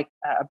look like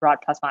a broad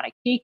plasmonic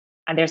peak.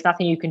 And there's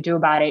nothing you can do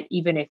about it,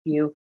 even if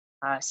you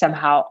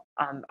somehow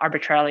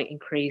arbitrarily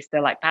increase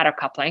the light matter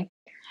coupling.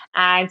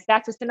 And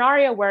that's a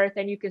scenario where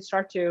then you can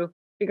start to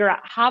figure out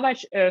how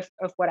much of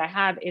what I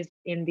have is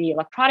in the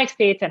electronic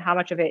states and how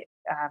much of it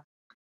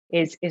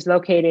is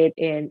located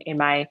in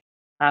my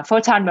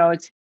photon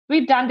modes.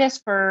 We've done this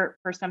for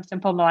some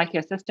simple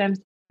molecular systems.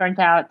 Turns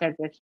out that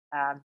this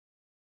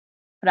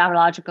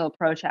phenomenological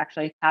approach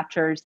actually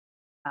captures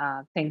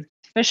things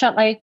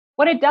sufficiently.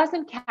 What it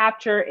doesn't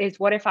capture is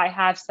what if I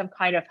have some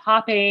kind of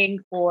hopping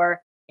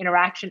or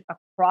interaction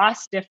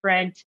across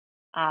different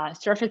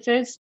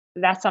surfaces.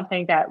 That's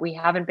something that we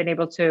haven't been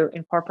able to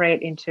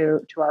incorporate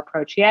into our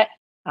approach yet,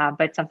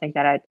 but something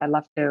that I'd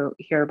love to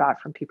hear about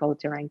from people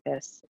during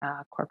this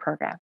core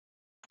program.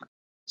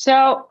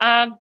 So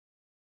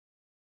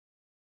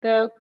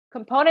the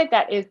component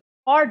that is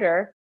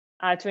harder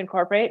to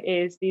incorporate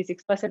is these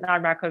explicit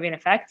non-Markovian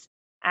effects.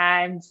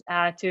 And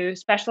to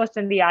specialists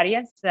in the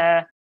audience,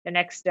 the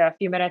next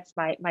few minutes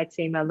might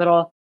seem a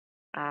little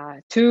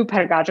too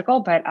pedagogical,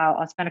 but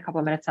I'll spend a couple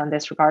of minutes on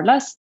this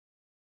regardless.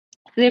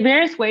 So there are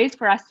various ways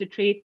for us to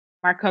treat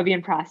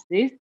Markovian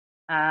processes.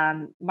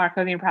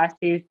 Markovian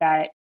processes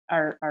that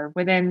are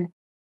within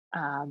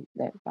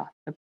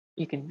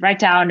you can write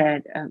down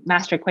a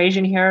master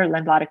equation here,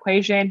 Lindblad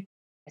equation.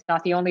 It's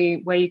not the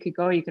only way you could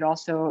go. You could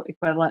also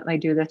equivalently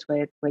do this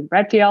with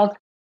Redfield.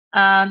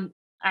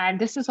 And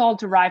this is all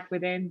derived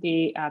within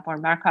the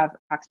Born-Markov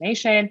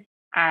approximation.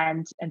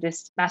 And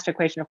this master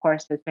equation, of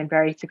course, has been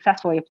very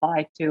successfully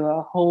applied to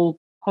a whole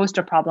host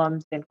of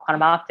problems in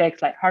quantum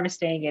optics, light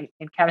harvesting, and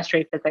in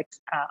chemistry, physics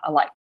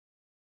alike.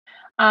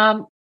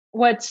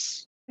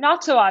 What's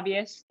not so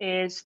obvious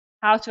is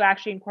how to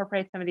actually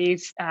incorporate some of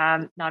these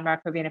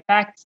non-Markovian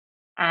effects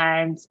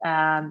and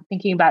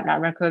thinking about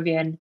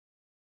non-Markovian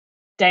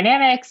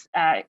dynamics.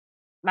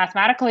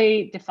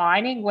 Mathematically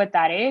defining what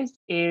that is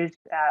a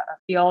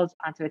field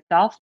unto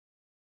itself.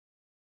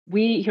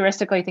 We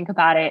heuristically think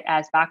about it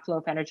as backflow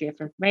of energy of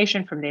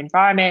information from the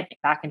environment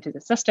back into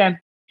the system.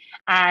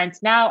 And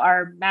now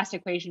our mass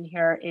equation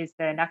here is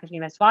the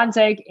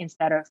Nakajima-Swanzig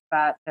instead of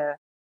the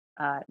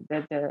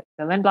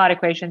Lindblad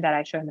equation that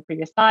I showed in the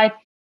previous slide.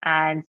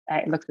 And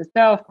it looks as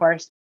though, of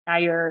course, now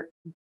you're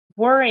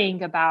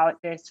worrying about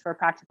this for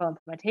practical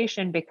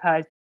implementation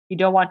because you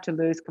don't want to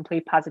lose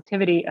complete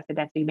positivity of the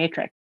density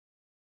matrix.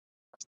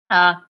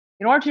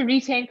 In order to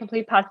retain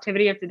complete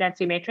positivity of the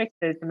density matrix,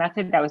 there's a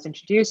method that was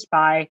introduced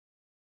by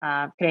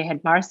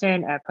Prineha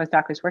Narang, a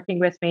postdoc who's working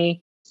with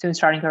me, soon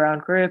starting their own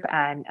group,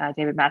 and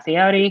David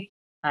Mazziotti.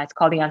 It's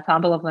called the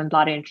Ensemble of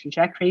Lindbladian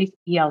Trajectories,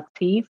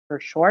 ELT for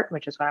short,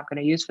 which is what I'm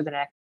going to use for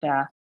the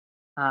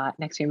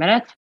next few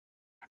minutes.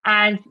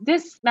 And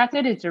this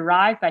method is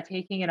derived by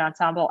taking an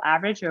ensemble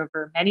average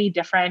over many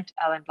different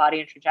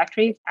Lindbladian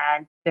trajectories.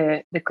 And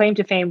the claim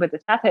to fame with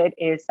this method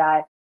is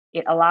that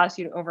it allows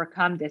you to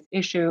overcome this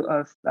issue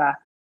of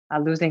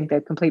losing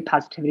the complete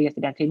positivity of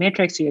the density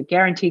matrix. So you're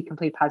guaranteed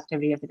complete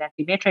positivity of the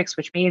density matrix,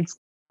 which means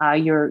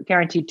you're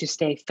guaranteed to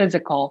stay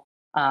physical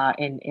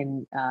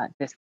in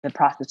the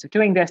process of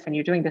doing this. And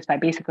you're doing this by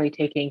basically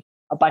taking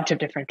a bunch of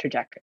different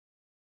trajectories.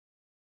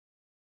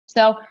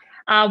 So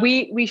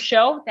we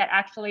show that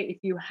actually if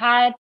you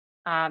had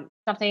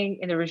something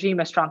in the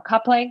regime of strong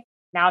coupling,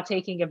 now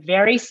taking a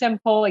very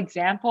simple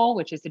example,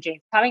 which is the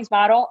James Cummings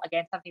model,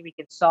 again, something we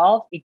can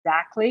solve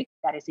exactly.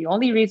 That is the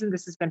only reason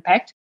this has been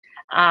picked.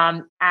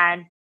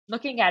 And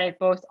looking at it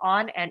both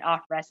on and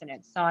off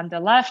resonance. So on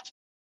the left,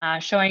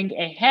 showing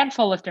a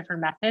handful of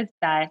different methods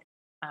that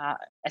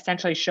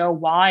essentially show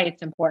why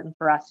it's important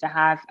for us to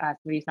have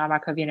these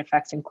non-Markovian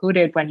effects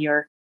included when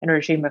you're in a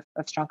regime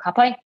of strong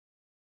coupling.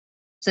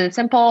 So the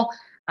simple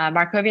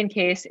Markovian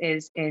case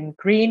is in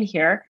green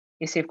here.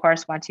 You see, of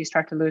course, once you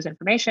start to lose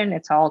information,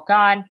 it's all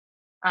gone.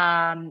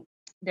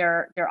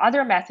 There are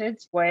other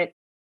methods. What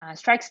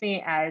strikes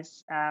me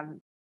as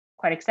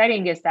quite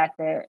exciting is that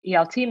the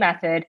ELT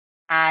method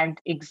and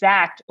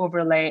exact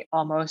overlay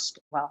almost,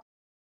 well,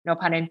 no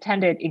pun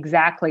intended,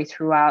 exactly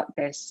throughout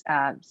this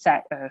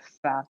set of,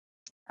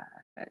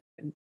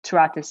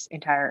 throughout this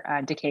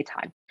entire decay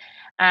time.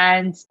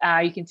 And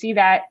you can see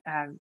that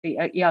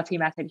the ELT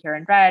method here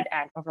in red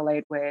and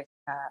overlaid with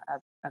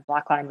a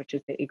black line, which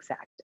is the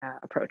exact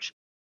approach.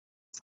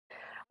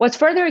 What's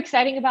further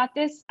exciting about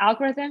this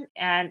algorithm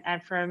and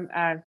from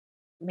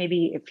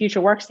maybe a future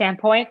work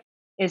standpoint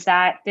is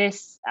that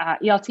this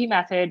ELT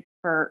method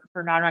for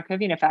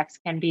non-Markovian effects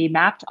can be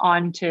mapped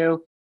onto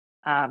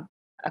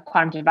a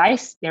quantum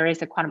device. There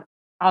is a quantum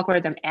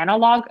algorithm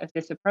analog of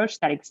this approach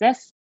that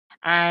exists.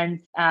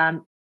 And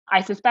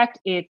I suspect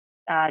it's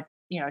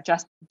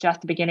just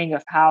the beginning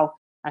of how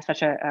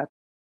such a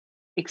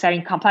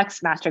exciting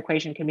complex master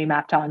equation can be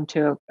mapped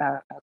onto a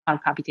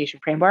quantum computation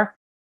framework.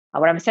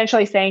 What I'm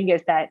essentially saying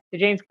is that the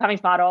James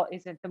Cummings model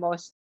isn't the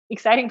most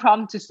exciting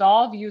problem to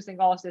solve using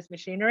all of this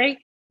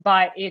machinery,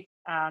 but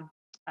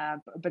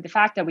but the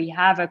fact that we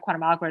have a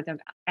quantum algorithm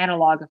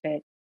analog of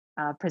it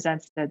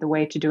presents the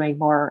way to doing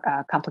more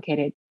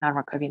complicated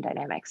non-Markovian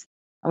dynamics.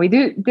 And we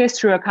do this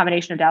through a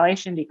combination of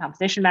dilation,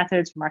 decomposition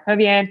methods for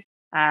Markovian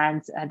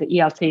and the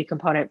ELT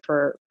component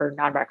for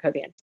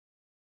non-Markovian.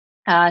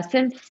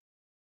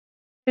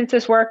 Since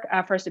this work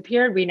first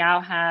appeared, we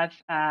now have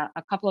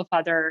a couple of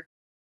other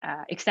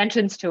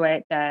extensions to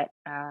it that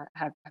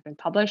have been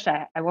published.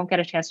 I won't get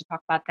a chance to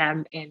talk about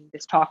them in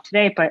this talk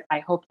today, but I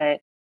hope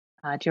that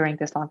during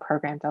this long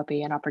program, there'll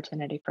be an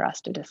opportunity for us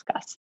to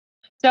discuss.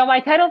 So my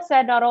title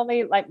said not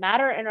only like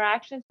matter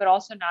interactions, but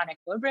also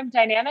non-equilibrium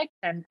dynamics.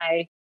 And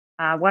I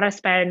want to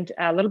spend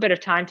a little bit of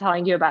time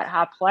telling you about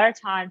how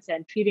polaritons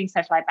and treating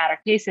such light matter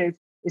cases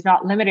is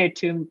not limited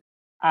to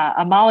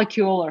a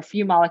molecule or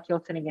few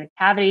molecules sitting in a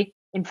cavity.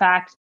 In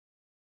fact,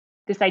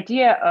 this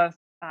idea of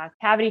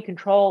cavity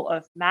control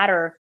of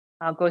matter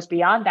goes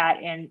beyond that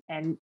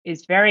and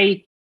is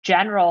very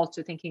general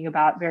to thinking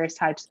about various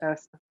types of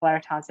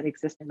polaritons that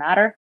exist in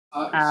matter.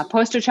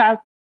 Poster child.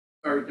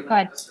 Sorry, can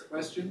I ask a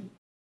question?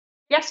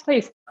 Yes,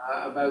 please.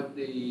 About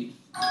the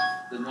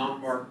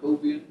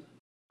non-Markovian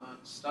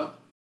stuff.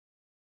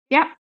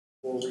 Yeah.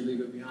 Before we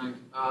leave it behind,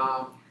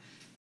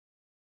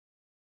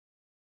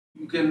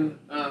 you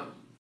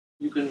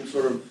can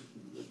sort of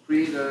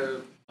create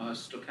a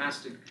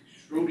stochastic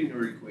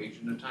Schrodinger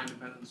equation, a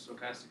time-dependent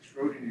stochastic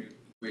Schrodinger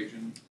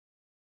equation,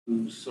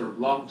 whose sort of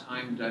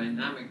long-time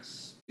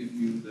dynamics give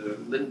you the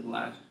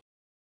Lindblad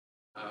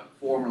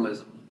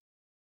formalism.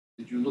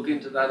 Did you look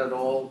into that at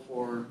all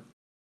for,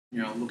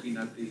 looking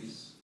at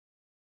this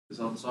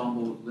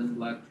ensemble of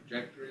Lindblad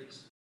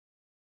trajectories?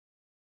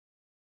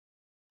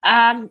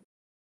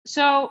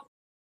 So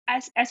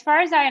as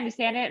far as I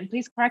understand it, and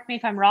please correct me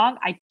if I'm wrong,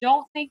 I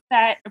don't think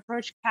that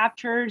approach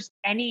captures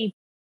any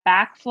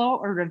backflow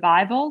or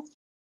revivals.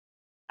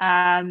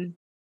 The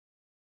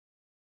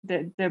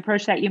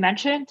approach that you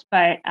mentioned,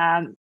 but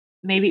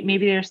maybe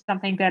there's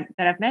something that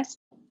I've missed.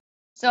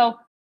 So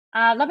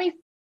let me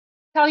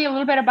tell you a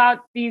little bit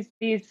about these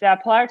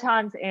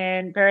polaritons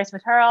in various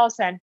materials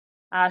and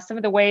some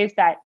of the ways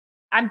that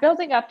I'm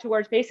building up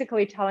towards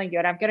basically telling you,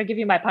 and I'm going to give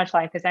you my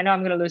punchline because I know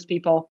I'm going to lose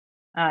people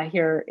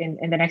here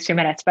in the next few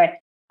minutes, but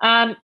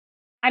I'm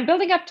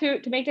building up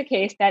to make the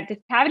case that the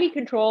cavity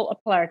control of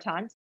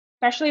polaritons,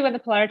 especially when the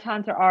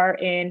polaritons are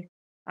in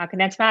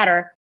condensed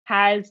matter,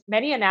 has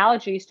many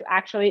analogies to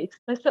actually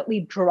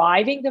explicitly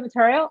driving the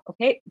material.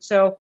 Okay,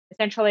 so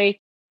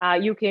essentially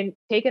you can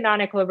take a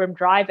non-equilibrium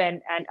drive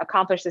and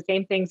accomplish the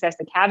same things as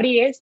the cavity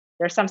is.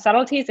 There are some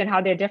subtleties in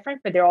how they're different,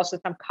 but there are also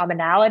some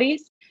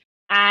commonalities.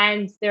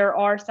 And there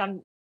are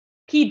some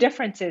key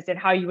differences in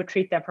how you would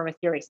treat them from a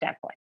theory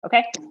standpoint.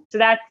 Okay, so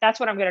that's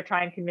what I'm going to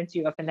try and convince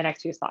you of in the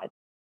next few slides.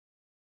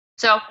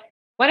 So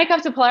when it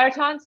comes to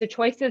polaritons, the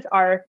choices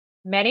are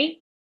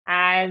many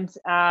and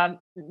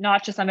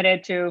not just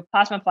limited to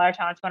plasma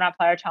polaritons, phonon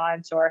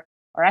polaritons, or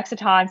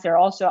excitons. There are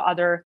also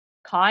other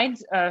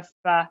kinds of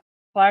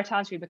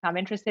polaritons we become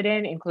interested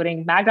in,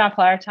 including magnon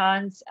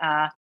polaritons,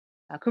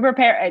 Cooper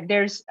pair.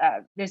 There's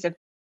a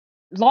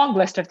long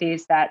list of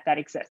these that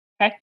exist.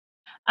 Okay,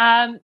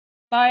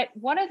 but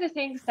one of the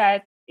things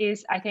that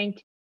is, I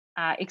think,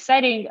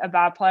 exciting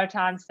about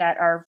polaritons that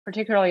are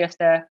particularly of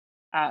the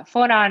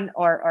phonon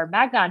or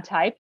magnon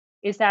type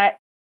is that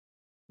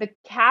the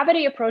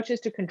cavity approaches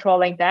to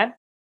controlling them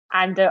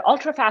and the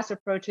ultra-fast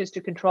approaches to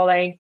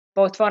controlling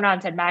both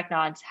phonons and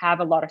magnons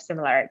have a lot of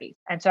similarities.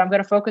 And so I'm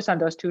going to focus on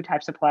those two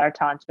types of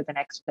polaritons for the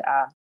next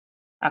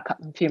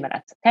few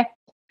minutes. Okay.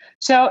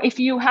 So if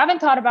you haven't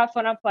thought about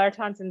phonon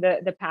polaritons in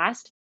the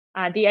past,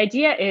 the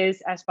idea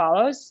is as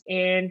follows.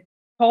 In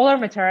polar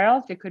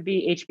materials, it could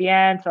be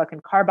HBN, silicon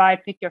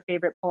carbide, pick your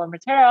favorite polar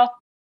material.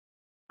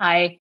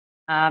 I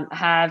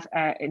have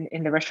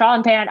in the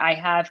Rashomon band, I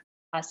have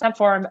some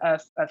form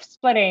of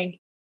splitting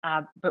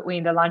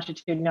between the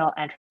longitudinal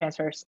and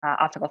transverse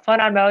optical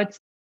phonon modes.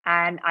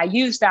 And I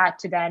use that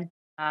to then,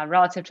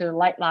 relative to the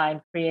light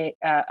line, create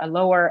a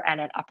lower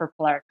and an upper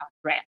polariton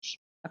branch.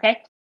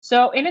 Okay,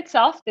 so in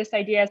itself, this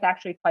idea is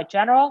actually quite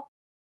general.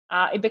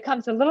 It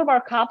becomes a little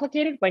more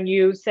complicated when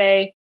you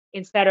say,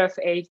 instead of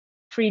a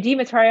 3D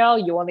material,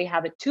 you only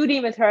have a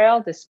 2D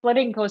material. The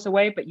splitting goes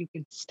away, but you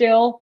can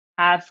still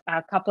have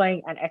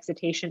coupling and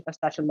excitation of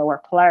such a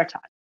lower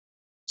polariton.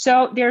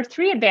 So there are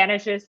three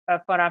advantages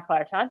of phonon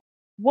polariton.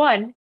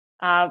 One,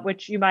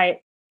 which you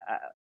might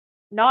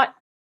not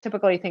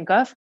typically think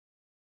of,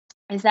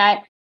 is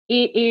that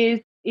it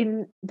is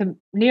in the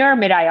near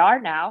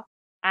mid-IR now,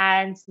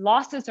 and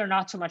losses are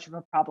not so much of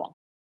a problem.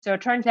 So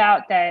it turns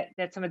out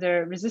that some of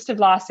the resistive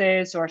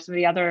losses or some of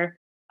the other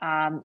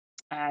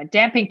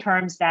damping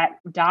terms that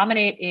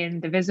dominate in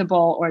the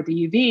visible or the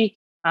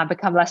UV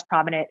become less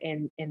prominent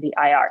in the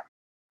IR.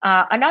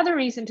 Another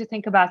reason to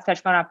think about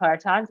such phonon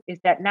polaritons is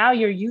that now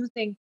you're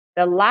using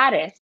the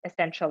lattice,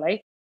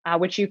 essentially,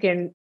 which you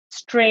can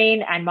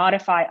strain and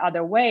modify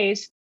other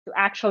ways to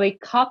actually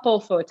couple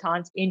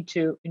photons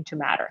into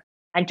matter.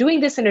 And doing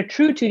this in a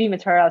true 2D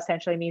material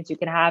essentially means you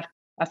can have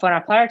a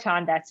phonon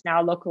polariton that's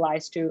now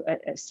localized to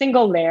a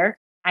single layer,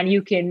 and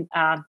you can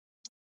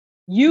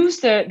use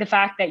the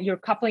fact that you're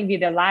coupling via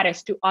the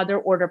lattice to other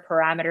order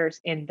parameters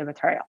in the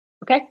material.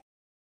 Okay,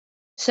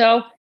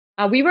 so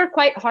we were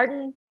quite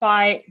heartened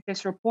by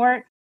this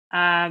report,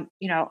 of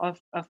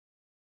a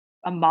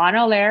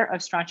monolayer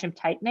of strontium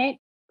titanate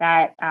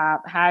that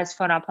has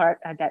phonon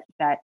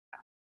that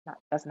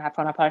doesn't have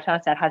phonon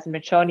polaritons. That hasn't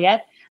been shown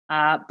yet,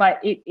 but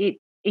it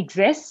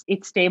exists.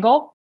 It's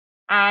stable.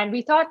 And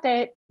we thought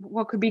that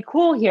what could be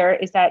cool here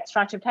is that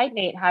strontium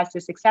titanate has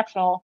this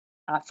exceptional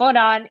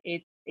phonon.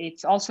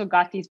 It's also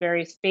got these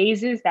various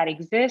phases that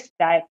exist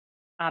that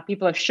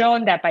people have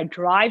shown that by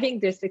driving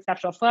this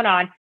exceptional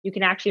phonon, you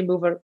can actually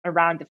move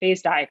around the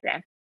phase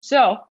diagram.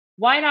 So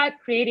why not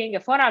creating a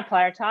phonon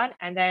polariton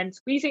and then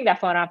squeezing that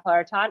phonon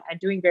polariton and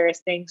doing various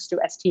things to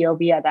STO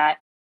via that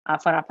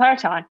phonon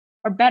polariton?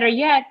 Or better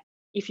yet,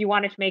 if you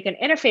wanted to make an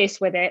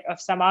interface with it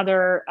of some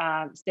other,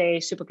 say,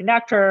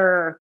 superconductor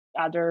or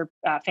other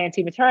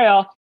fancy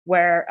material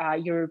where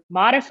you're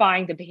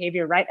modifying the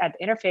behavior right at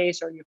the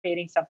interface, or you're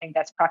creating something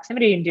that's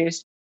proximity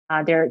induced,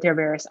 there are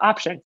various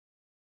options.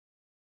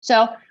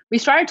 So we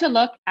started to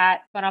look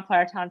at phonon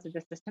polaritons of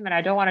the system, and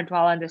I don't want to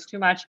dwell on this too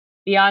much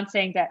beyond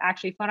saying that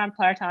actually phonon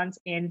polaritons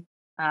in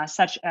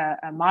such a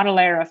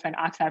monolayer of an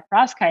oxide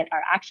perovskite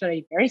are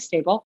actually very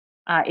stable.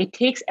 It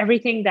takes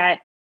everything that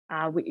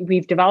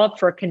we've developed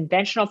for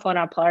conventional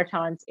phonon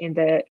polaritons in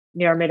the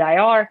near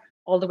mid-IR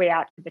all the way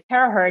out to the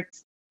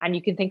terahertz, and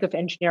you can think of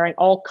engineering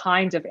all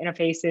kinds of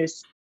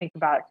interfaces. Think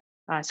about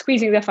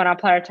squeezing the phonon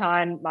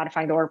polariton,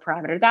 modifying the order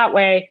parameter that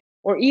way,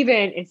 or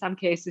even in some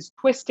cases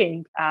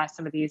twisting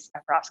some of these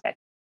perovskites.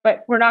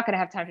 But we're not going to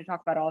have time to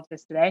talk about all of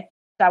this today.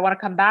 So I want to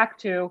come back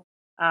to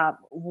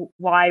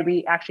why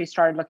we actually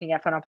started looking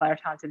at phonon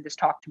polaritons in this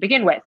talk to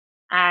begin with.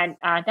 And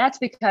that's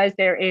because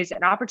there is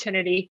an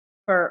opportunity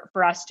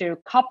for us to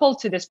couple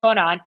to this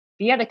phonon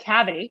via the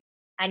cavity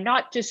and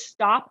not just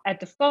stop at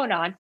the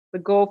phonon,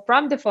 but go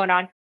from the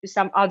phonon to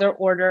some other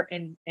order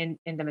in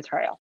the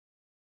material.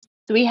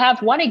 So we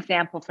have one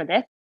example for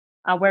this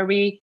where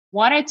we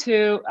wanted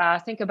to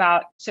think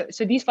about, so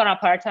these phonon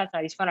polaritons,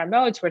 these phonon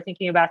modes, we're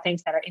thinking about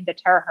things that are in the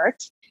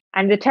terahertz.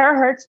 And the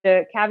terahertz,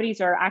 the cavities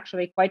are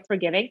actually quite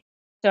forgiving.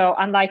 So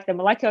unlike the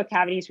molecular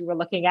cavities we were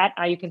looking at,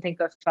 you can think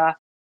of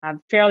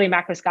fairly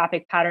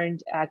macroscopic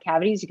patterned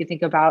cavities. You can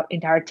think about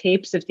entire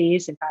tapes of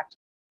these. In fact,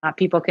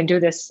 people can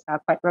do this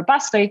quite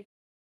robustly.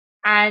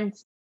 And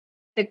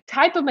the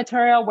type of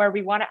material where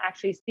we want to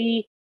actually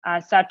see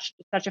such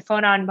a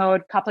phonon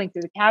mode coupling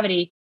through the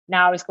cavity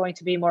now is going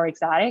to be more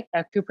exotic,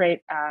 a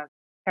cuprate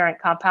parent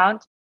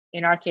compound,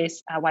 in our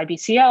case,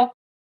 YBCO.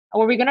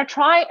 What we're going to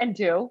try and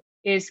do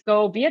is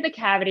go via the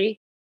cavity,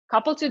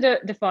 couple to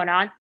the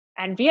phonon,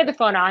 and via the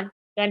phonon,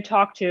 then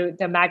talk to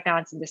the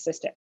magnons in the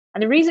system.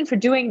 And the reason for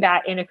doing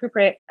that in a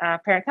cuprate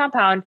parent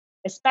compound,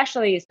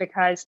 especially, is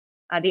because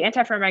the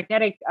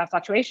antiferromagnetic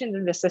fluctuations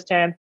in the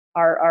system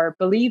are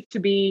believed to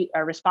be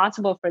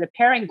responsible for the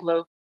pairing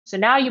glue. So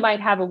now you might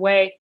have a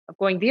way of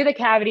going via the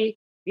cavity,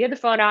 via the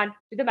phonon,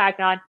 to the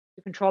magnon,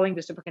 to controlling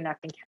the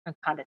superconducting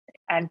condensate.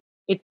 And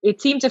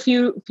it seems a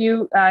few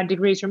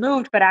degrees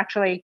removed, but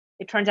actually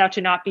it turns out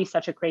to not be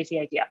such a crazy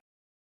idea.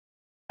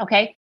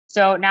 Okay,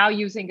 so now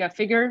using a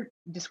figure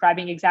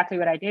describing exactly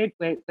what I did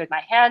with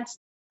my hands,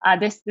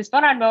 this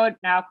phonon mode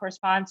now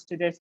corresponds to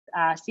this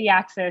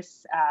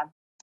C-axis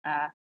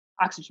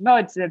oxygen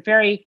mode. It's a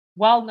very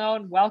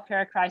well-known,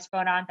 well-characterized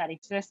phonon that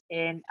exists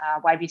in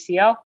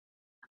YBCO.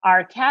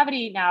 Our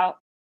cavity now,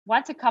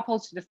 once it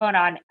couples to the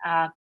phonon,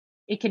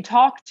 it can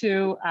talk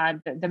to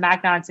the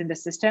magnons in the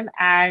system.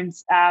 And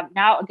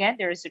now, again,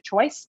 there is a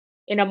choice.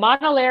 In a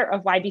monolayer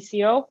of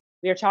YBCO,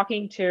 we are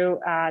talking to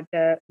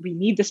we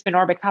need the spin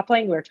orbit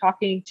coupling. We're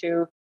talking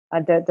to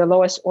the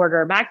lowest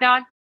order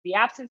magnon. The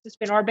absence of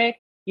spin orbit,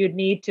 you'd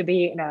need to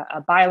be in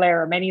a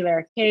bilayer or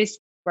many-layer case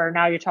where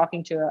now you're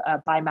talking to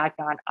a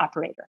bimagnon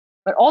operator.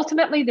 But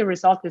ultimately, the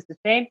result is the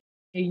same.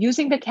 You're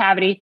using the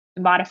cavity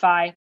to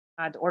modify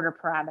the order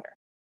parameter.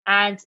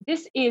 And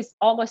this is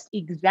almost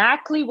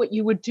exactly what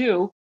you would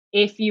do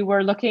if you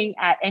were looking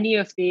at any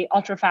of the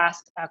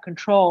ultrafast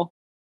control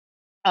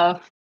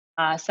of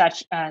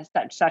such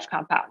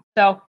compounds.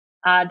 So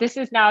this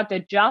is now the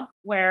jump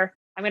where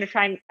I'm going to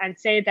try and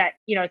say that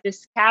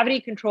this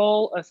cavity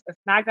control of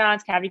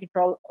magnons, cavity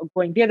control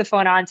going via the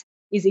phonons,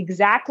 is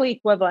exactly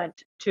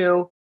equivalent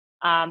to,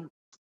 not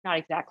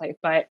exactly,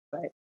 but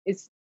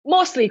it's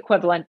mostly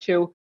equivalent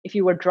to if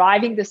you were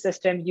driving the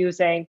system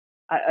using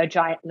a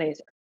giant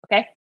laser.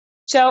 Okay,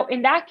 so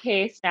in that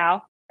case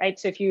now, right?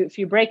 So if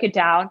you break it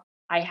down,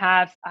 I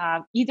have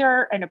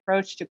either an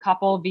approach to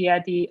couple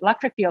via the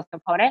electric field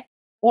component,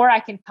 or I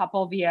can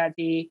couple via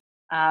the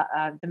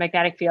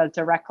magnetic field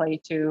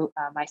directly to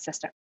my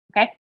system.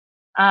 Okay,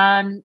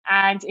 and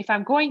if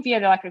I'm going via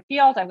the electric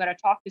field, I'm going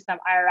to talk to some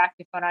IR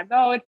active phonon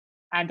mode,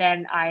 and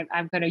then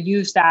I'm going to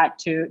use that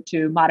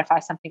to modify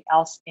something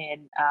else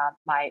in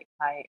my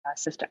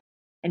system.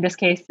 In this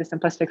case, the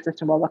simplistic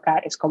system we'll look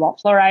at is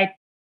cobalt fluoride.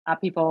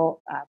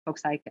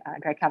 Folks like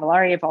Greg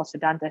Cavallari have also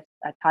done this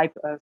type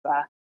of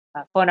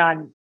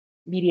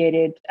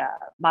phonon-mediated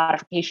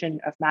modification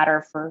of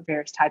matter for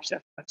various types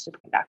of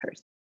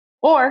superconductors.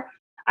 Or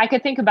I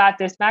could think about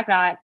this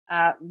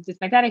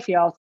magnetic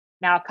field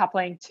now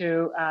coupling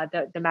to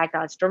the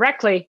magnons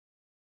directly,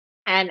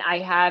 and I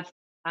have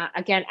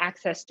again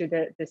access to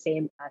the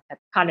same type of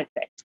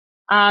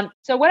condensate.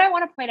 So what I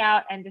want to point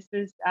out, and this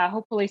is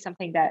hopefully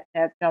something that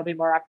there'll be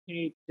more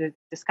opportunity to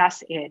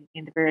discuss in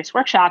the various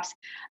workshops,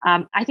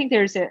 I think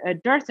there's a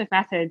dearth of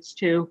methods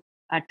to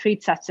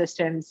treat such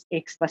systems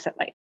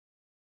explicitly.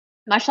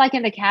 Much like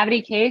in the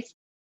cavity case,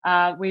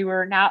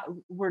 we're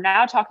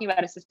now talking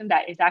about a system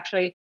that is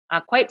actually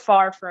quite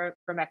far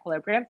from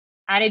equilibrium,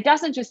 and it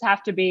doesn't just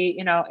have to be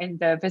in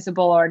the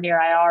visible or near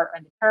IR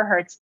and the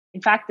terahertz.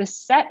 In fact, the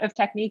set of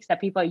techniques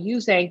that people are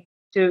using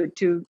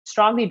to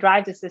strongly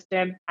drive the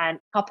system and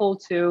couple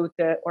to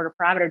the order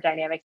parameter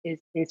dynamics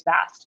is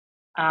vast.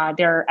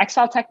 There are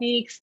XL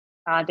techniques.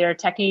 There are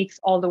techniques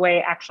all the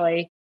way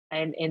actually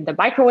in the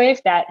microwave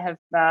that have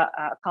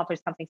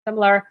accomplished something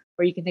similar,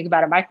 where you can think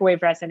about a microwave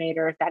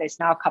resonator that is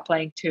now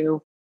coupling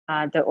to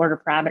the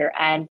order parameter.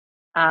 And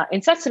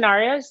in such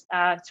scenarios,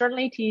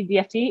 certainly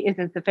TDFT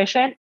isn't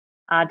sufficient.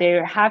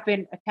 There have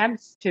been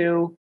attempts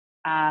to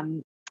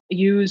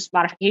use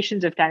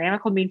modifications of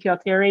dynamical mean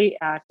field theory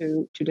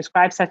to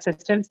describe such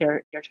systems.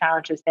 There are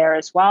challenges there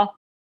as well.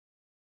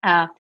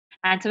 And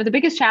some of the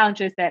biggest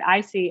challenges that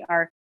I see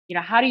are,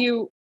 how do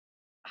you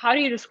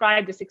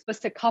describe this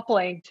explicit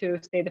coupling to,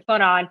 say, the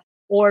phonon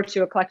or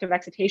to a collective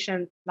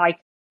excitation like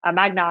a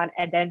magnon,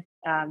 and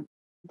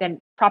then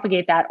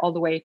propagate that all the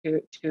way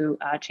to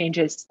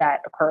changes that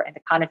occur in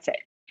the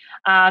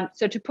condensate.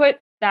 So to put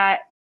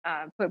that,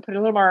 put a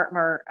little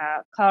more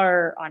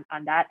color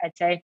on that, I'd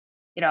say,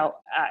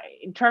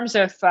 in terms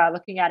of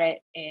looking at it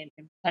in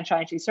potential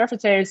energy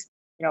surfaces,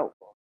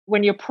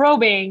 when you're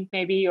probing,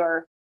 maybe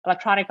your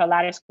electronic or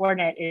lattice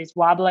coordinate is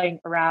wobbling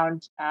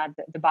around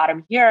the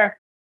bottom here.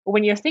 But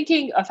when you're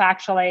thinking of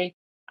actually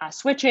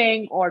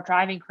switching or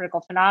driving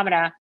critical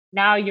phenomena,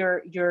 now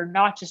you're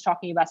not just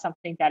talking about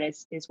something that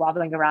is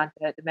wobbling around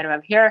the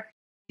minimum here.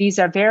 These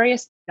are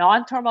various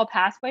non-thermal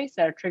pathways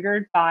that are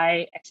triggered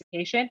by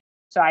excitation.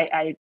 So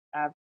I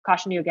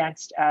caution you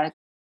against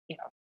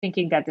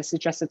thinking that this is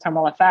just a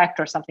thermal effect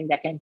or something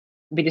that can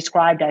be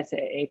described as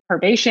a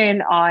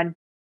perturbation on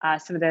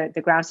some of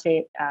the ground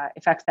state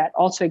effects that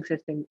also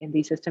exist in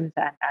these systems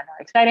and are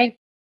exciting.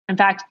 In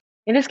fact,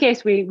 in this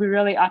case, we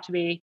really ought to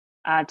be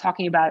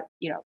talking about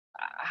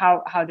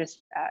how this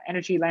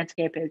energy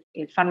landscape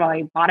is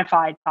fundamentally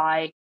modified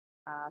by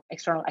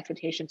external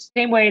excitations.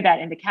 Same way that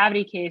in the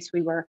cavity case,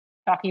 we were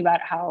talking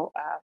about how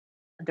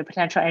the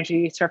potential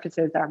energy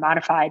surfaces are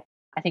modified.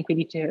 I think we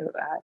need to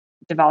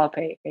develop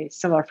a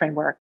similar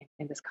framework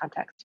in this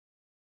context.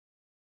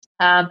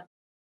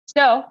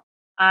 So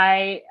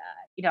I,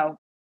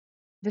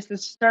 this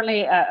is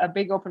certainly a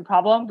big open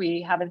problem.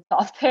 We haven't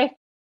solved it,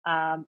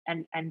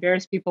 and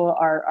various people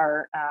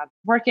are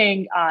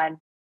working on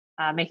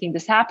making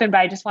this happen. But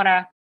I just want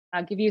to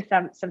give you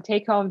some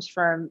take homes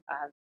from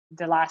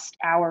the last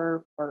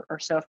hour or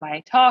so of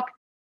my talk,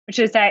 which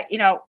is that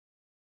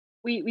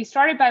we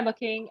started by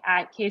looking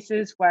at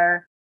cases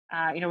where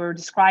we were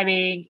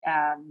describing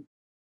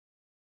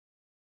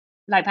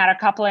light matter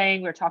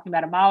coupling. We were talking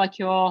about a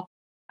molecule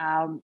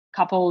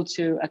coupled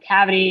to a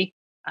cavity.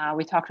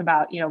 We talked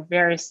about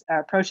various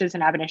approaches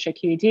in ab initio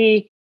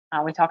QED.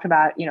 We talked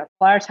about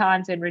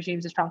polaritons in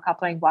regimes of strong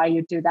coupling, why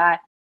you do that,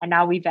 and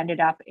now we've ended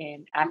up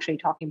in actually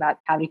talking about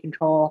cavity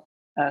control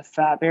of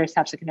various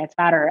types of condensed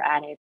matter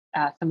and its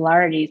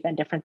similarities and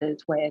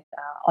differences with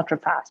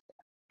ultrafast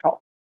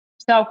control.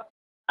 So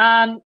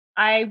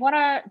I want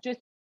to just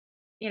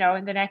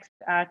in the next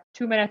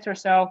 2 minutes or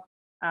so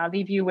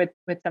leave you with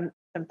some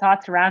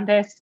thoughts around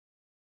this.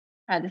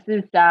 This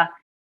is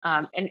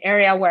an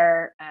area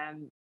where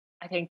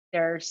I think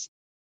there's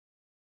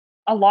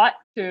a lot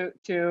to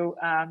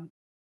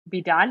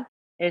be done.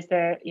 Is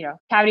the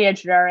cavity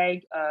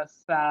engineering of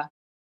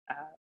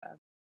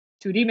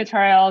 2D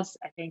materials.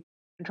 I think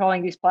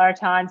controlling these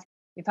polartons.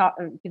 You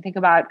can think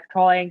about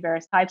controlling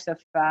various types of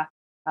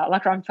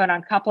electron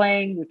phonon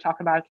coupling. We've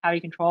talked about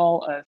cavity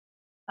control of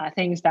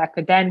things that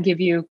could then give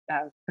you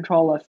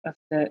control of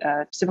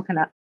the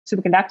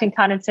superconducting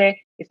condensate.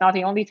 It's not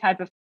the only type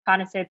of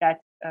condensate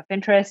that's of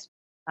interest.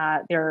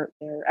 There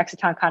are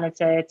exciton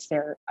condensates.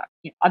 There are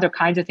other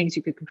kinds of things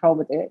you could control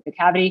with the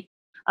cavity.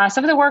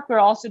 Some of the work we're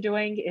also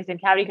doing is in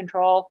cavity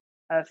control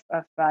of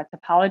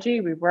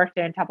topology. We've worked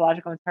in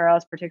topological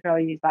materials,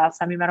 particularly these violet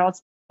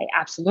semimetals. I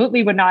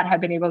absolutely would not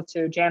have been able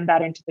to jam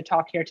that into the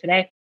talk here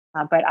today,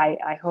 but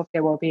I hope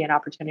there will be an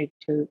opportunity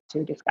to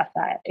discuss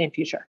that in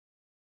future.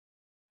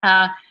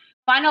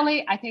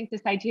 Finally, I think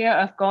this idea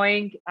of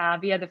going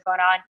via the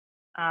phonon,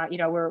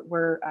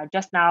 we're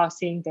just now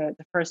seeing the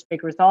first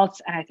big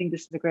results, and I think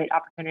this is a great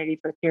opportunity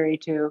for theory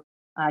to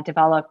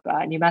develop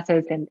new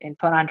methods in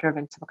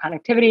phonon-driven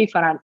superconductivity,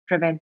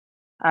 phonon-driven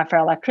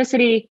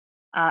ferroelectricity,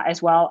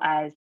 as well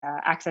as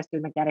access to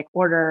the magnetic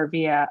order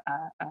via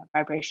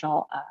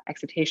vibrational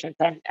excitations,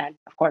 and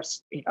of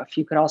course, if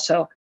you could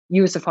also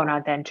use the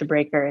phonon then to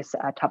break various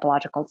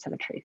topological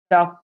symmetries.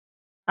 So.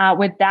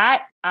 With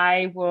that,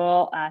 I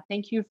will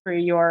thank you for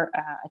your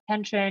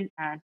attention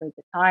and for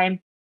the time,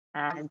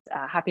 and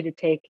happy to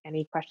take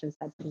any questions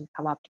that didn't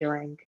come up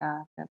during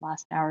the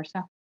last hour or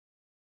so.